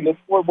in making the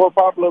sport more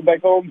popular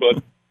back home,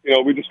 but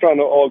we're just trying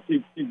to all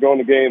keep growing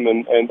the game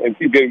and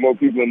keep getting more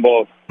people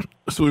involved.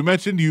 So we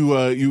mentioned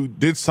you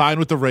did sign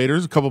with the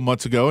Raiders a couple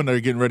months ago, and now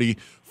you're getting ready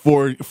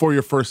for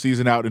your first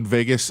season out in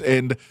Vegas,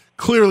 and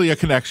clearly a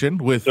connection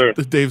with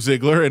Dave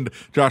Ziegler and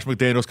Josh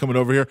McDaniels coming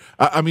over here.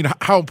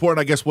 How important,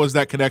 I guess, was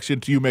that connection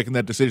to you making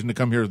that decision to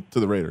come here to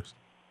the Raiders?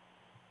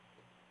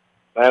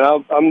 And I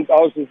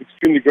was just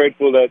extremely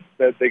grateful that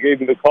they gave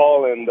me the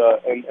call and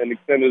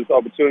extended this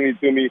opportunity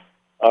to me.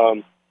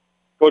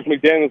 Coach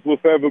McDaniels will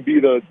forever be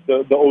the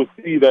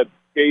OC that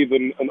gave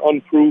an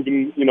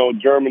unproven,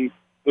 German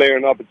player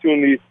an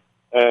opportunity.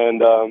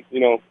 And,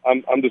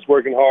 I'm just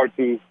working hard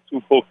to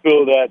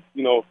fulfill that,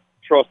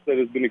 trust that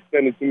has been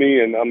extended to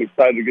me, and I'm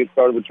excited to get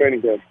started with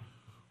training camp.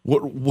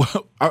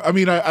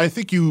 I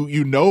think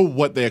you know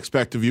what they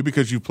expect of you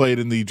because you played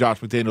in the Josh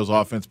McDaniels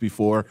offense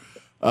before.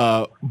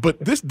 But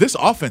this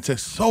offense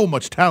has so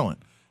much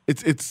talent.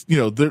 It's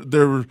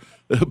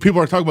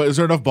people are talking about, is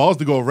there enough balls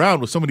to go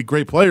around with so many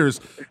great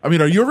players? Are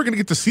you ever going to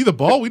get to see the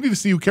ball? We need to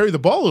see you carry the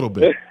ball a little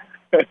bit.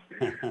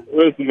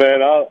 Listen,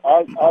 man,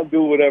 I'll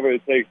do whatever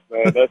it takes,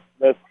 man.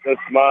 That's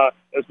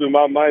been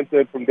my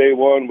mindset from day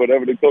one.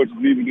 Whatever the coaches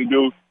need me to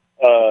do,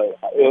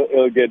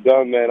 it'll get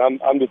done, man.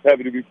 I'm just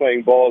happy to be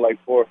playing ball.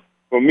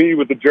 For me,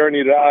 with the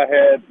journey that I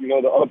had,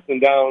 the ups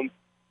and downs,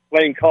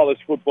 playing college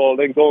football,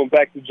 then going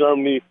back to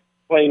Germany,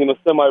 playing in a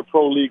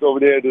semi-pro league over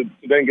there to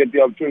then get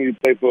the opportunity to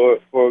play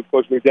for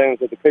Coach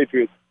McDaniels at the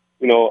Patriots.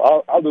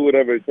 I'll do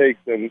whatever it takes,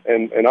 and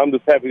I'm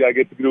just happy I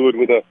get to do it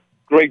with a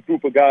great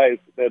group of guys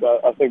that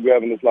I think we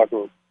have in this locker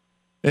room.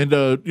 And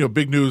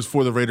big news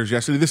for the Raiders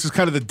yesterday. This is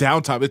kind of the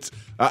downtime.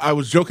 I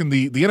was joking.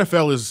 The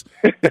NFL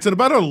it's at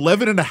about an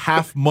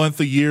 11.5 month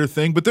a year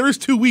thing, but there is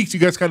 2 weeks. You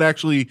guys kind of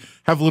actually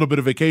have a little bit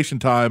of vacation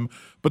time.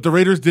 But the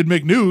Raiders did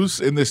make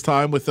news in this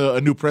time with a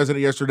new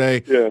president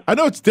yesterday. Yeah. I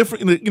know it's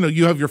different.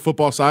 You have your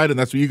football side, and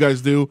that's what you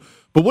guys do.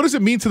 But what does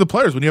it mean to the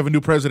players when you have a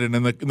new president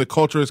and the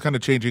culture is kind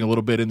of changing a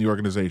little bit in the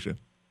organization?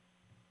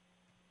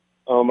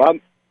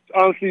 I'm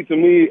honestly, to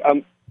me,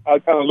 I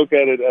kind of look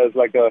at it as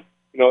like a,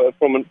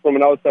 from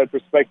an outside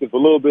perspective, a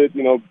little bit,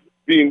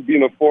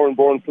 being a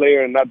foreign-born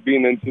player and not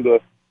being into the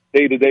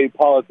day-to-day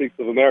politics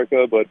of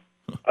America. But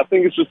I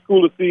think it's just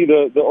cool to see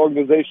the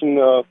organization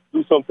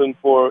do something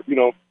for,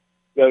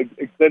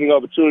 extending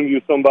opportunity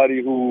to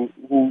somebody who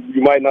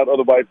you might not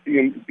otherwise see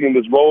in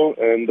this role,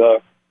 and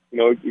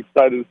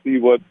excited to see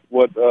what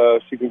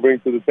she can bring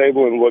to the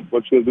table and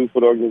what she'll do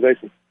for the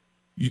organization.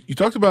 You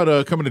talked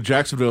about coming to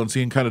Jacksonville and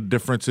seeing kind of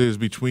differences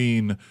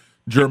between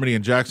Germany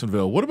and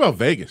Jacksonville. What about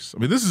Vegas? I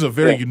mean, this is a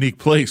very unique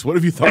place. What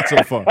have you thought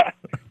so far?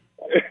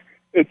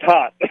 It's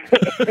hot.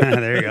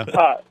 There you go. It's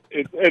hot.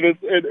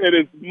 It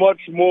is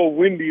much more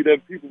windy than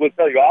people would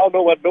tell you. I don't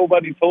know what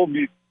nobody told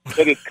me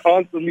that it's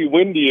constantly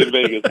windy in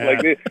Vegas.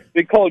 Like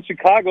they call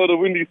Chicago the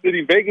windy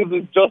city. Vegas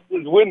is just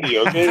as windy.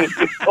 Okay,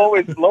 it's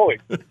always blowing.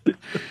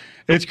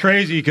 It's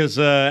crazy because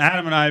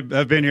Adam and I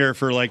have been here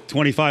for like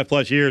 25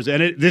 plus years,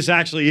 and this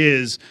actually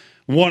is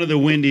one of the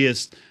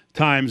windiest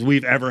times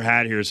we've ever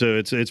had here. So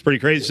it's pretty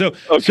crazy. So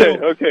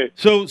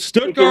So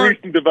Stuttgart, it's a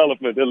recent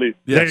development, at least.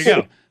 Yes. There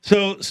you go.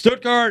 So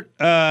Stuttgart,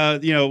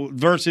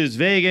 versus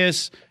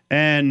Vegas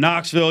and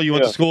Knoxville. You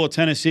went to school at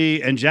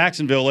Tennessee and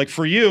Jacksonville. Like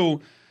for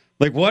you,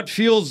 like what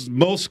feels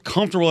most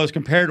comfortable as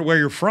compared to where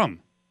you're from?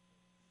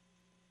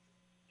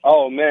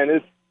 Oh man,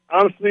 it's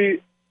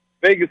honestly.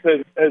 Vegas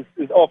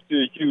is off to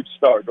a huge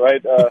start,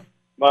 right?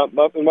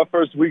 In my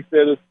first week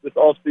there this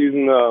off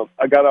season,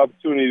 I got an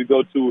opportunity to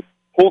go to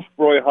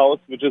Hofbräuhaus,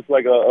 which is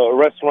like a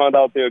restaurant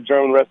out there, a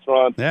German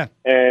restaurant. Yeah.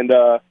 And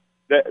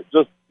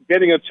just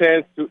getting a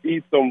chance to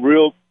eat some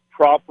real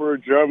proper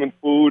German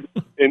food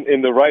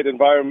in the right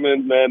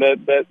environment, man,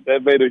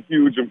 that made a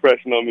huge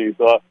impression on me.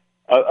 So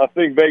I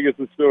think Vegas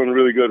is feeling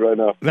really good right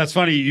now. That's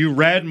funny. You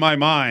read my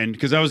mind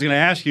because I was going to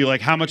ask you, like,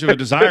 how much of a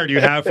desire do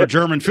you have for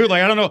German food?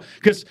 Like, I don't know.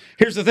 Because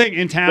here's the thing.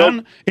 In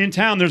town,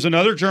 there's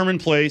another German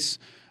place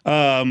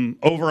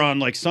over on,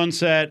 like,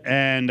 Sunset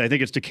and I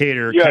think it's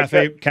Decatur,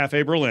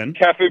 Cafe Berlin.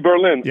 Cafe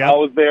Berlin. Yep. I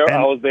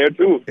was there,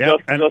 too. Yep.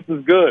 Just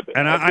as good.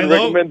 And I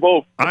recommend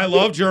both. I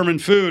love German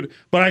food,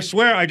 but I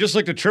swear I just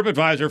looked at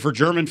TripAdvisor for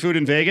German food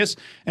in Vegas,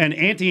 and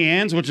Auntie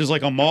Anne's, which is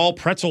like a mall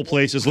pretzel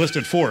place, is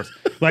listed fourth.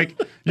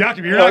 Like,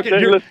 Jakob, you're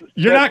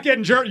not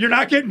getting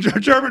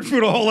German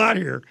food a whole lot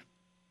here.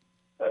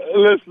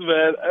 Listen,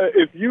 man.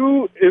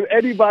 If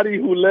anybody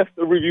who left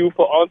a review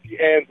for Auntie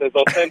Anne's as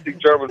authentic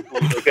German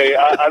food, okay,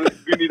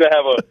 we need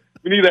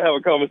to have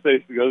a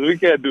conversation because we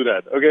can't do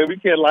that. Okay, we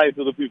can't lie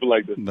to the people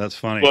like this. That's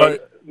funny.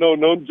 But no.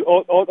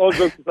 All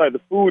jokes aside,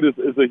 the food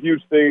is a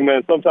huge thing,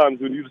 man. Sometimes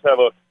when you just have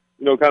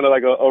kind of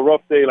like a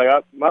rough day,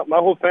 like my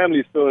whole family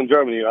is still in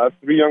Germany. I have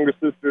 3 younger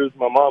sisters.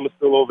 My mom is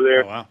still over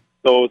there. Oh, wow.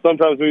 So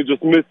sometimes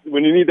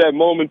when you need that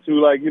moment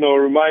to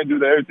remind you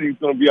that everything's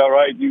going to be all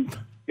right, you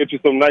get you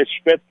some nice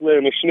spätzle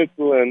and a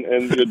schnitzel, and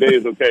your day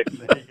is okay.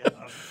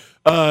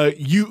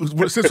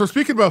 Since we're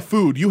speaking about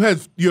food, you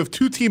have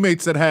 2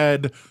 teammates that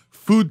had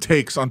food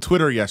takes on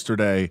Twitter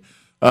yesterday.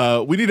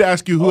 We need to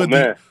ask you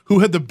who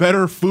had the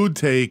better food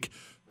take,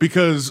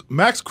 because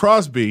Max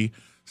Crosby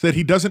said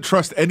he doesn't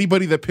trust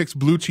anybody that picks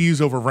blue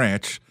cheese over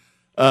ranch.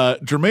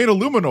 Jermaine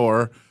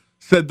Illuminor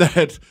said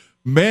that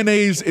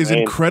mayonnaise is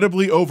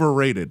incredibly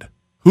overrated.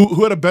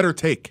 Who had a better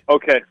take?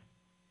 Okay.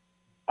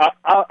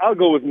 I'll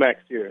go with Max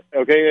here,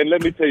 okay? And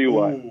let me tell you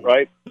why,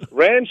 right?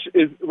 Ranch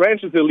is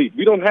elite.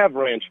 We don't have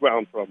ranch where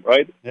I'm from,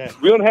 right? Yeah.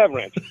 We don't have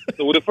ranch.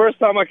 So the first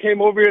time I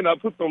came over here and I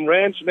put some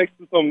ranch next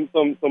to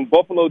some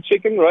buffalo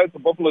chicken, right?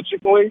 Some buffalo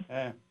chicken wings,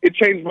 it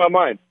changed my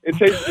mind. It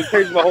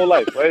changed my whole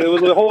life, right? It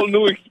was a whole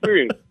new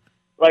experience.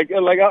 Like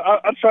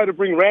I try to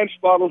bring ranch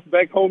bottles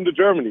back home to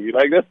Germany.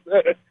 Like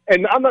that's,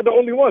 and I'm not the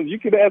only one. You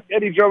can ask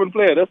any German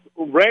player.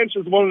 Ranch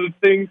is one of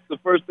the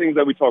first things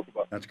that we talk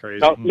about. That's crazy.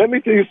 Now, let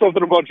me tell you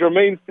something about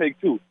Jermaine's take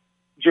too.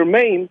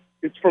 Jermaine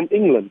is from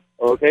England,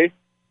 okay?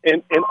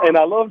 And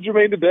I love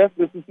Jermaine to death.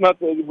 This is not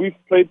we've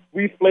played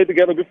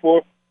together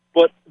before,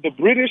 but the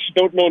British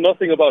don't know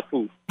nothing about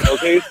food.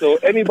 Okay, so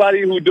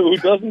anybody who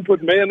doesn't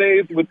put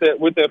mayonnaise with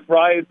their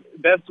fries,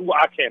 that's who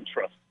I can't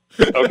trust.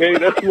 Okay,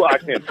 that's who I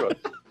can't trust.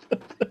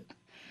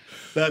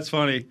 That's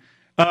funny.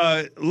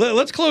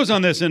 Let's close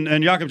on this.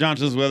 And Jakob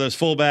Johnson is with us,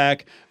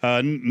 fullback,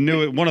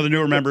 one of the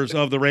newer members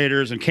of the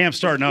Raiders, and camp's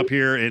starting up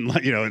here. And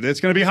it's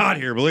going to be hot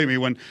here, believe me,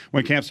 when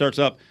camp starts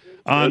up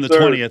on the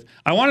 20th.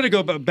 I wanted to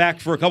go back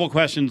for a couple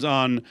questions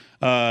on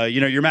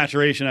your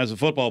maturation as a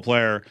football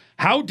player.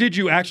 How did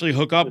you actually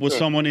hook up with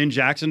someone in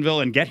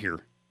Jacksonville and get here?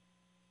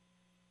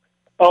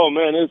 Oh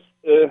man, it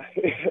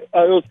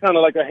was kind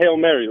of like a Hail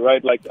Mary,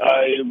 right? Like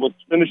I was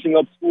finishing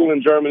up school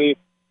in Germany.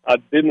 I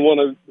didn't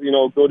want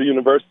to, go to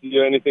university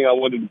or anything. I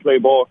wanted to play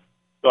ball.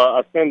 So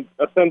I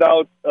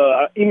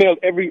emailed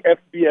every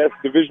FBS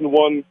Division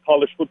I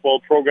college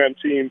football program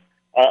team.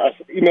 I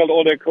emailed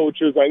all their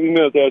coaches. I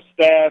emailed their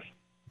staff.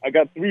 I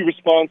got 3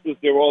 responses.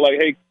 They were all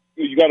like, hey,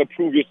 you got to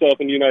prove yourself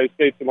in the United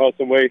States somehow,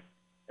 some way.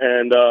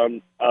 And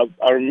I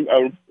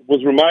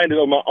was reminded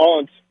of my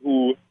aunt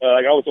who,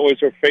 I was always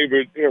her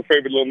favorite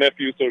little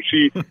nephew. So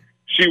she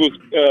was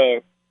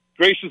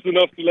gracious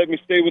enough to let me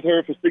stay with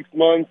her for 6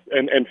 months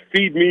and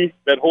feed me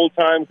that whole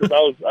time because I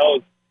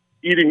was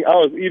eating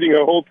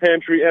her whole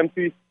pantry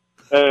empty.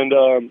 And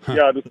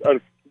I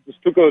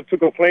just took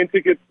a plane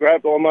ticket,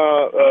 grabbed all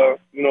my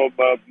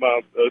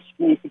my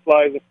school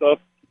supplies and stuff,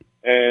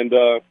 and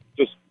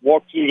just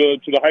walked to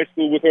the high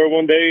school with her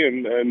one day,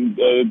 and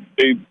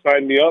they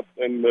signed me up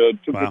and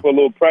took me for a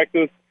little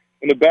practice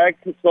in the back,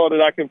 saw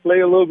that I can play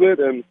a little bit,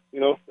 and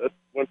that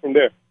went from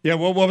there. Yeah,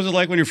 what was it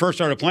like when you first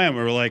started playing?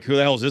 We were like, who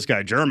the hell is this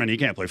guy? German, he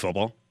can't play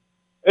football.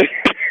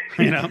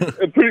 Pretty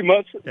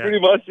much. Yeah.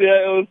 It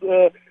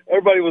was.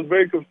 Everybody was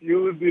very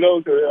confused,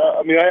 'cause,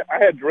 I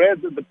had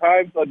dreads at the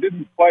time, so I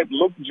didn't quite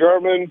look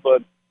German,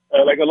 but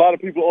like a lot of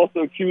people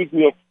also accused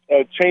me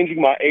of changing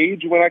my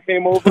age when I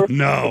came over.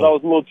 No, because I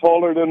was a little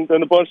taller than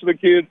a bunch of the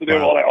kids, so they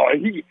were all like, "Oh,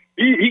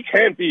 he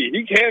can't be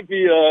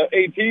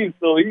 18,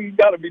 so he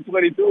got to be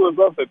 22 or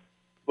something."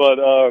 But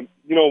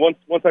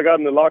once I got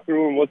in the locker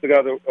room, once I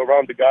got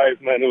around the guys,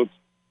 man, it was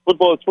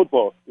football is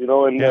football,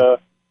 and.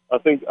 I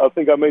think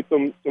I made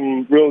some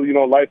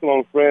real,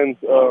 lifelong friends,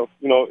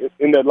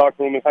 in that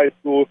locker room in high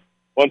school.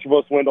 A bunch of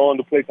us went on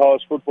to play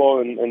college football,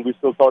 and we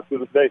still talk to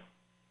this day.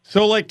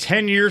 So, like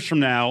 10 years from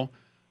now,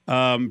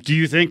 do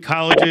you think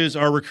colleges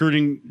are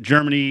recruiting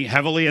Germany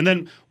heavily? And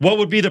then what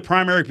would be the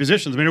primary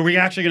positions? I mean, are we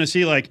actually going to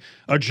see, like,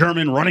 a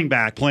German running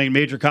back playing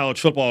major college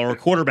football or a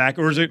quarterback?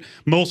 Or is it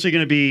mostly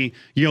going to be,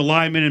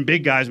 linemen and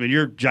big guys? I mean,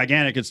 you're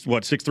gigantic. It's,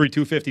 6'3",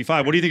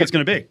 255. What do you think it's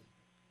going to be?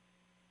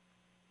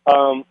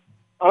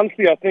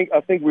 Honestly, I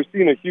think we're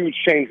seeing a huge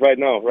change right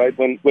now. Right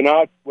when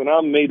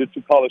I made it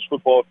to college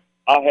football,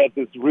 I had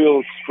this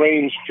real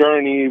strange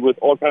journey with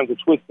all kinds of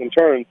twists and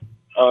turns.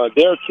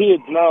 There are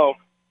kids now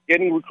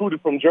getting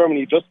recruited from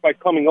Germany just by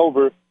coming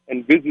over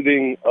and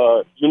visiting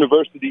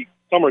university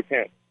summer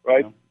camps,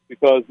 right?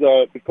 Because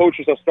the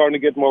coaches are starting to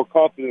get more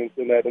confidence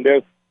in that. And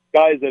there's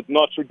guys at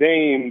Notre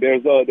Dame.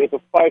 There's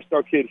a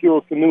 5-star kid,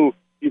 Hero Canoe.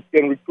 He's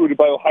getting recruited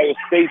by Ohio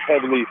State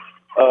heavily.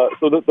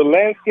 So the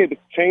landscape is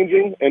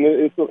changing, and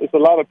it's a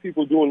lot of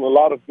people doing a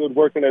lot of good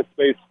work in that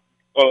space,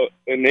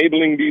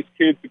 enabling these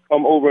kids to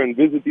come over and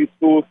visit these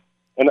schools.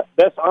 And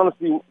that's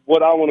honestly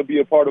what I want to be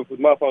a part of with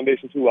my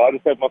foundation, too. I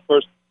just had my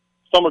first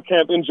summer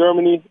camp in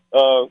Germany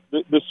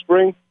this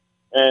spring,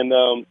 and,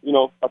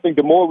 I think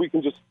the more we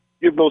can just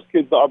give those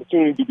kids the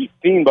opportunity to be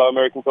seen by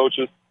American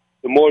coaches,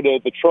 the more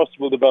the trust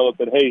will develop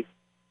that, hey,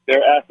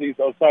 they're athletes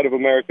outside of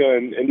America,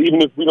 and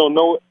even if we don't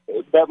know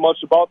that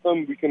much about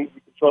them, we can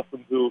trust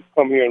them to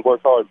come here and work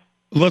hard.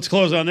 Let's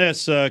close on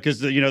this because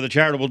the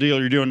charitable deal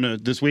you're doing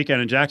this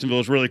weekend in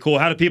Jacksonville is really cool.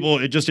 How do people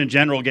just in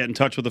general get in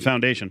touch with the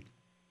foundation?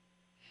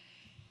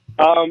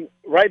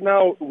 Right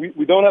now,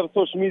 we don't have a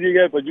social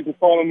media yet, but you can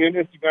follow me on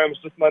Instagram.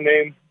 It's just my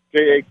name,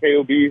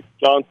 Jakob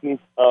Johnson.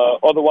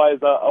 Otherwise,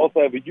 I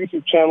also have a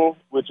YouTube channel,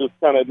 which is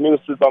kind of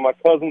administered by my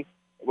cousin,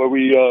 where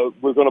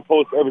we're going to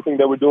post everything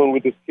that we're doing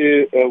with this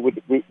kid with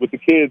the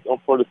kids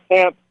for this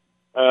camp.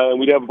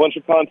 We have a bunch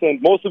of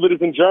content. Most of it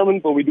is in German,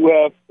 but we do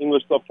have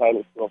English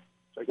subtitles. So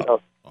check it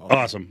out.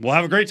 Awesome. Well,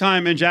 have a great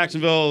time in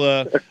Jacksonville.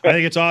 I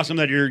think it's awesome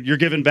that you're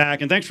giving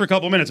back. And thanks for a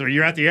couple of minutes. I mean,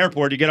 you're at the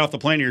airport. You get off the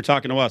plane and you're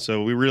talking to us.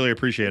 So we really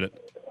appreciate it.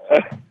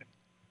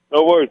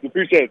 No worries.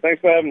 Appreciate it. Thanks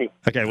for having me.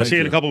 Okay. We'll see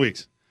you in a couple of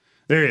weeks.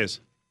 There he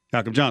is,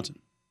 Jakob Johnson.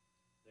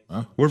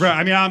 Huh?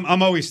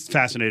 I'm always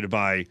fascinated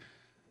by,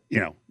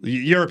 the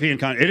European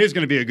it is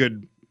going to be a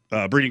good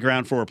breeding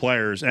ground for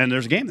players, and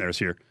there's a game there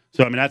this year.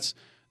 So, that's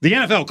the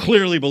NFL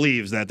clearly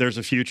believes that there's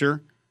a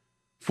future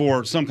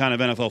for some kind of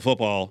NFL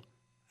football.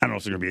 I don't know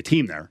if there's going to be a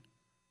team there,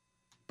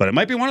 but it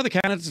might be one of the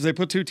candidates if they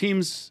put 2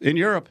 teams in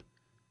Europe.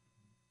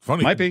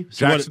 Funny. Might be.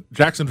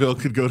 Jacksonville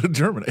could go to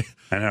Germany.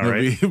 I know,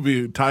 right? He'd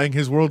be tying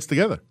his worlds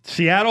together.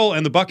 Seattle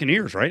and the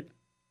Buccaneers, right?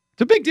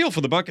 It's a big deal for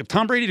the Buc.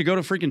 Tom Brady to go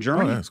to freaking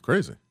Germany. Oh, yeah, it's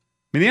crazy.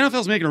 The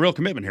NFL's making a real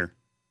commitment here.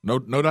 No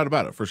doubt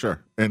about it, for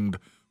sure. And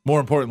more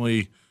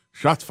importantly,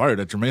 shots fired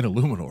at Jermaine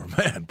Illuminor.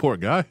 Man, poor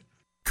guy.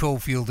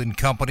 Cofield and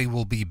Company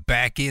will be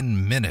back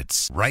in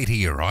minutes right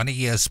here on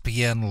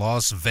ESPN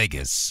Las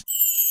Vegas.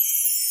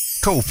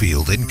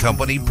 Cofield and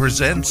Company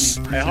presents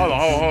Hey, hold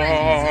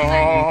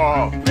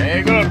on.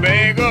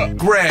 Bag up.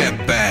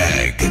 Grab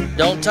Bag.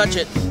 Don't touch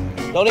it.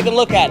 Don't even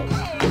look at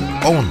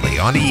it. Only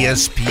on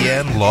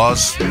ESPN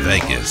Las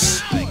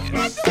Vegas.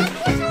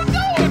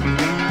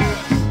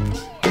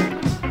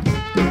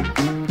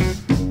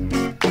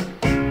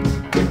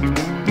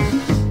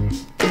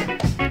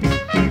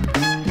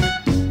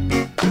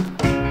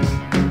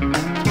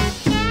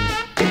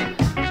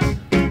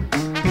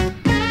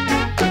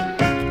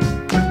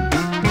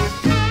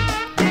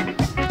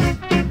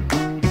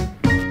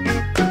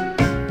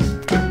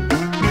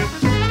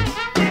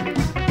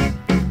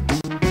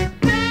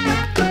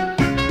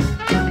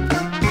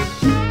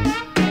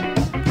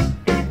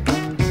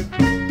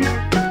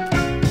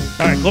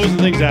 Closing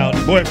things out.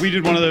 Boy, if we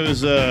did one of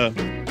those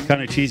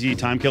kind of cheesy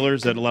time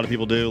killers that a lot of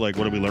people do, like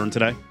what did we learn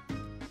today?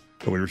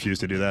 But we refuse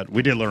to do that.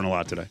 We did learn a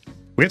lot today.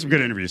 We had some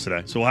good interviews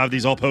today. So we'll have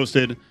these all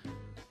posted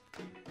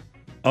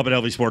up at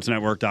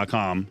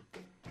lvsportsnetwork.com.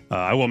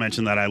 I will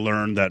mention that I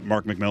learned that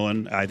Mark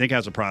McMillan, I think,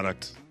 has a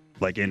product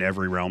like in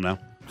every realm now.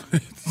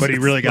 But he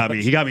really got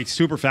me. He got me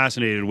super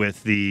fascinated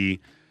with the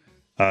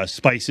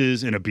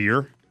spices in a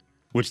beer,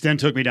 which then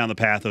took me down the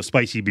path of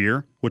spicy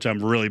beer, which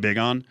I'm really big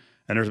on.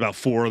 And there's about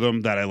 4 of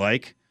them that I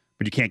like,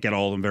 but you can't get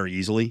all of them very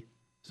easily.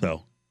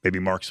 So maybe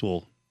Mark's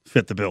will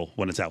fit the bill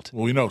when it's out.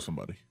 Well, we know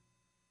somebody.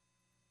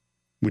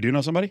 We do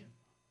know somebody?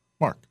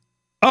 Mark.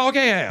 Oh,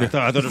 okay. Yeah. I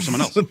thought there was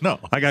someone else. No.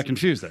 I got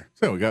confused there.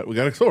 So we got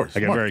a source. I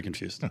got Mark. very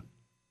confused. Yeah.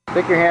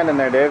 Stick your hand in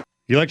there, Dave.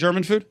 You like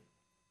German food?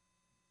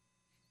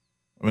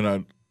 I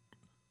mean,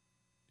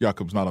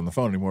 Jakob's not on the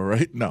phone anymore,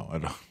 right? No, I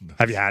don't.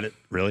 Have you had it?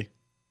 Really?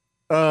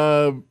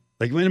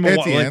 Like when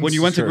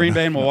you went to Green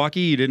Bay in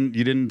Milwaukee, you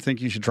didn't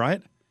think you should try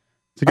it?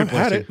 It's a good I've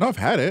place had to- it. No, I've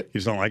had it. You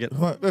just don't like it?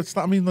 That's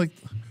not. I mean, like,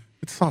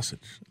 it's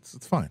sausage.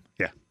 It's fine.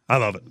 Yeah, I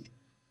love it.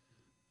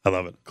 I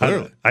love it.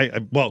 Clearly.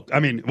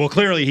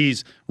 Clearly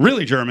he's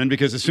really German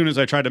because as soon as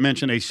I tried to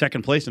mention a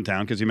second place in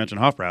town, because he mentioned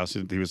Hofbrau's,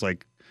 he was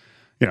like,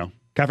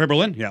 Cafe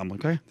Berlin. Yeah, I'm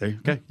like, okay, there,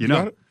 okay, you know.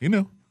 Got it. You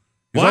know.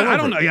 Well, I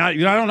don't know. Yeah,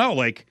 I don't know.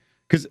 Like,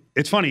 because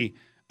it's funny.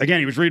 Again,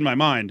 he was reading my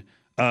mind.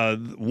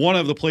 One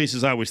of the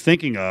places I was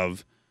thinking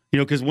of,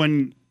 because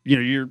when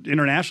you're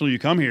international, you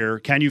come here.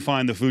 Can you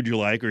find the food you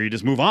like, or you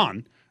just move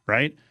on,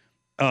 right?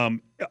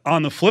 On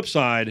the flip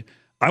side,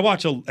 I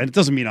watch and it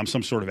doesn't mean I'm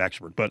some sort of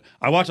expert, but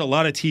I watch a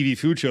lot of TV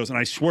food shows, and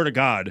I swear to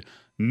God,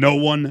 no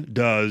one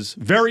does.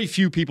 Very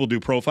few people do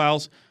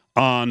profiles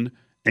on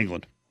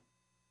England.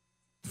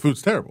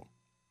 Food's terrible.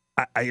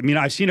 I mean,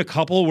 I've seen a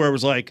couple where it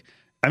was like,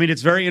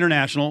 it's very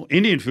international.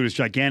 Indian food is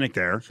gigantic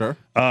there. Sure.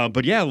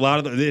 But yeah, a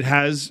lot of it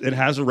has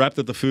a rep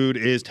that the food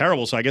is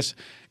terrible. So I guess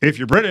if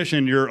you're British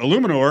and you're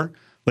Illuminor,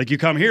 like you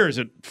come here, is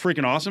it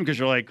freaking awesome? Because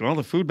you're like, well,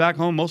 the food back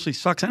home mostly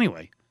sucks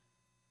anyway.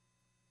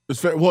 It's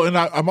fair. Well, and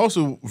I'm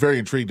also very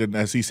intrigued, and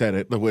as he said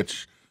it,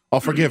 which I'll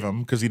forgive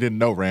him because he didn't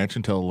know ranch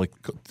until like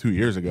 2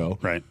 years ago.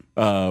 Right.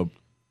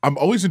 I'm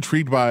always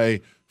intrigued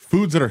by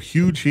foods that are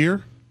huge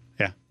here.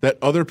 Yeah. That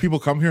other people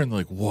come here and they're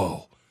like,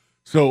 whoa.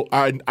 So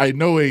I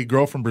know a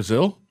girl from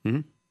Brazil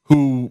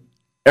who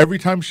every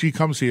time she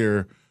comes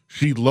here,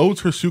 she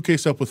loads her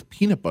suitcase up with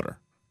peanut butter.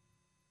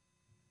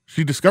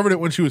 She discovered it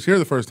when she was here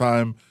the first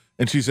time,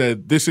 and she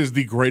said, "This is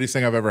the greatest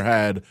thing I've ever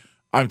had.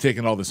 I'm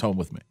taking all this home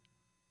with me."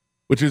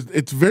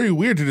 It's very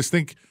weird to just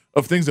think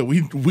of things that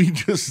we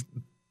just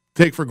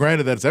take for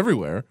granted that it's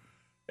everywhere.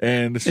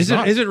 And it's Is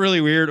it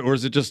really weird, or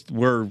is it just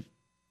we're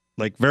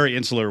like very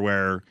insular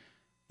where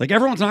like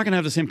everyone's not going to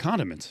have the same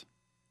condiments?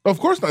 Of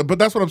course not, but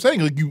that's what I'm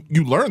saying. Like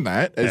you learn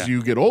that as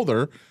you get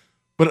older,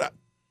 but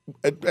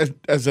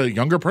as a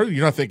younger person,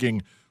 you're not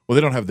thinking, well,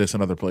 they don't have this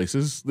in other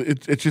places.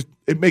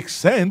 It makes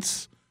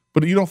sense,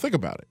 but you don't think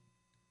about it.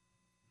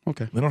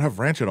 Okay, they don't have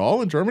ranch at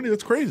all in Germany.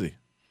 That's crazy.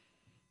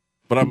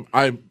 But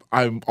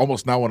I'm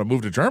almost now want to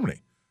move to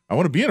Germany. I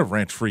want to be in a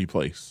ranch-free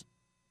place.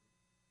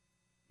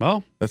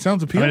 Well, that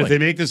sounds appealing. if they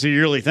make this a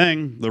yearly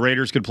thing, the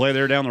Raiders could play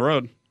there down the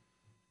road.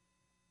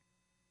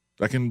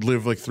 I can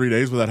live like 3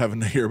 days without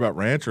having to hear about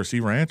ranch or see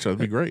ranch. That'd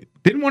be great.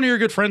 Didn't one of your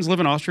good friends live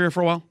in Austria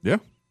for a while? Yeah.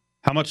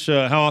 How much?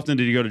 How often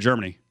did you go to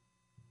Germany?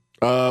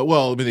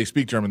 Well, they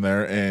speak German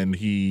there, and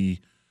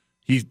he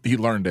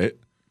learned it.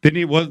 Didn't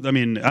he? I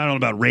don't know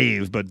about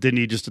rave, but didn't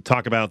he just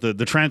talk about the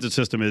transit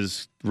system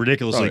is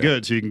ridiculously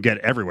good, so you can get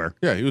everywhere?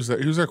 Yeah, he was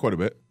there quite a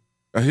bit.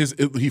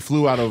 He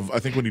flew out of, I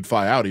think when he'd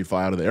fly out of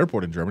the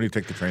airport in Germany. He'd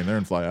take the train there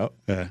and fly out.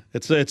 Yeah,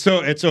 it's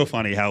so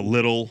funny how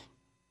little.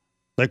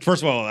 Like,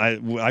 first of all,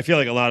 I feel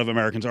like a lot of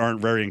Americans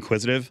aren't very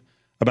inquisitive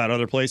about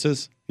other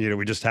places.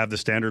 We just have the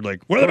standard,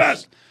 like, we're the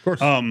best. Of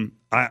course.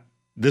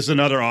 This is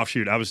another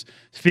offshoot. I was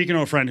speaking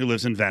to a friend who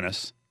lives in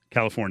Venice,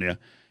 California,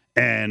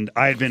 and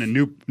I had been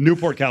in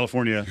Newport,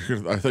 California. I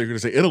thought you were going to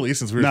say Italy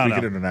since we were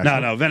speaking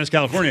international. No, Venice,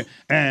 California.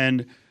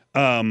 And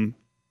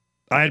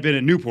I had been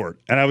in Newport,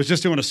 and I was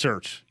just doing a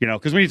search,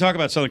 because when you talk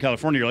about Southern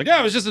California, you're like, yeah,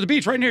 I was just at the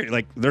beach right near.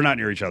 Like, they're not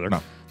near each other.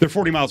 No. They're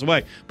 40 miles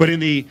away. But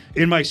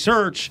in my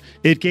search,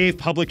 it gave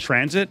public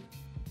transit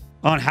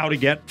on how to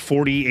get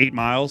 48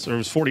 miles, or it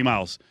was 40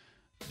 miles,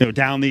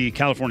 down the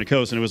California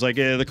coast, and it was like,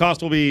 the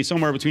cost will be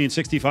somewhere between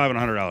 $65 and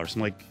 $100.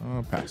 I'm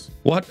like, pass.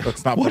 What?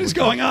 That's not what is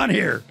going on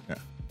here? Yeah.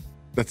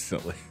 That's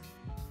silly.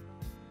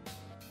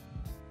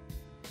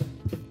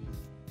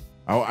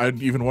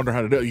 I'd even wonder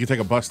how to do it. You take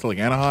a bus to like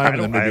Anaheim,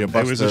 and then maybe a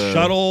bus. It was a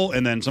shuttle,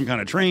 and then some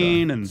kind of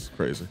train, and it's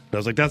crazy. I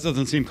was like, that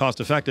doesn't seem cost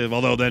effective.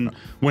 Although then,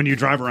 when you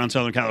drive around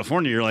Southern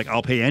California, you're like,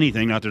 I'll pay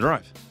anything not to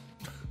drive.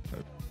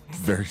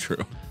 Very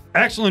true.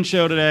 Excellent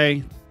show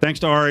today. Thanks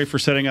to Ari for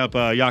setting up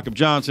Jakob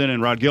Johnson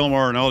and Rod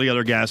Gilmore and all the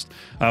other guests.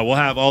 We'll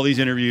have all these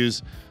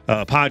interviews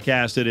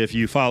podcasted. If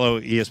you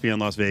follow ESPN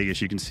Las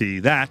Vegas, you can see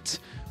that.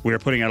 We're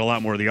putting out a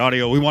lot more of the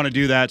audio. We want to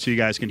do that so you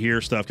guys can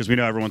hear stuff because we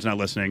know everyone's not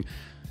listening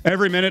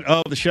every minute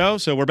of the show.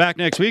 So we're back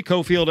next week,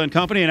 Cofield and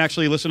Company, and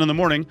actually listen in the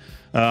morning.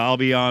 I'll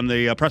be on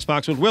the press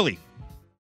box with Willie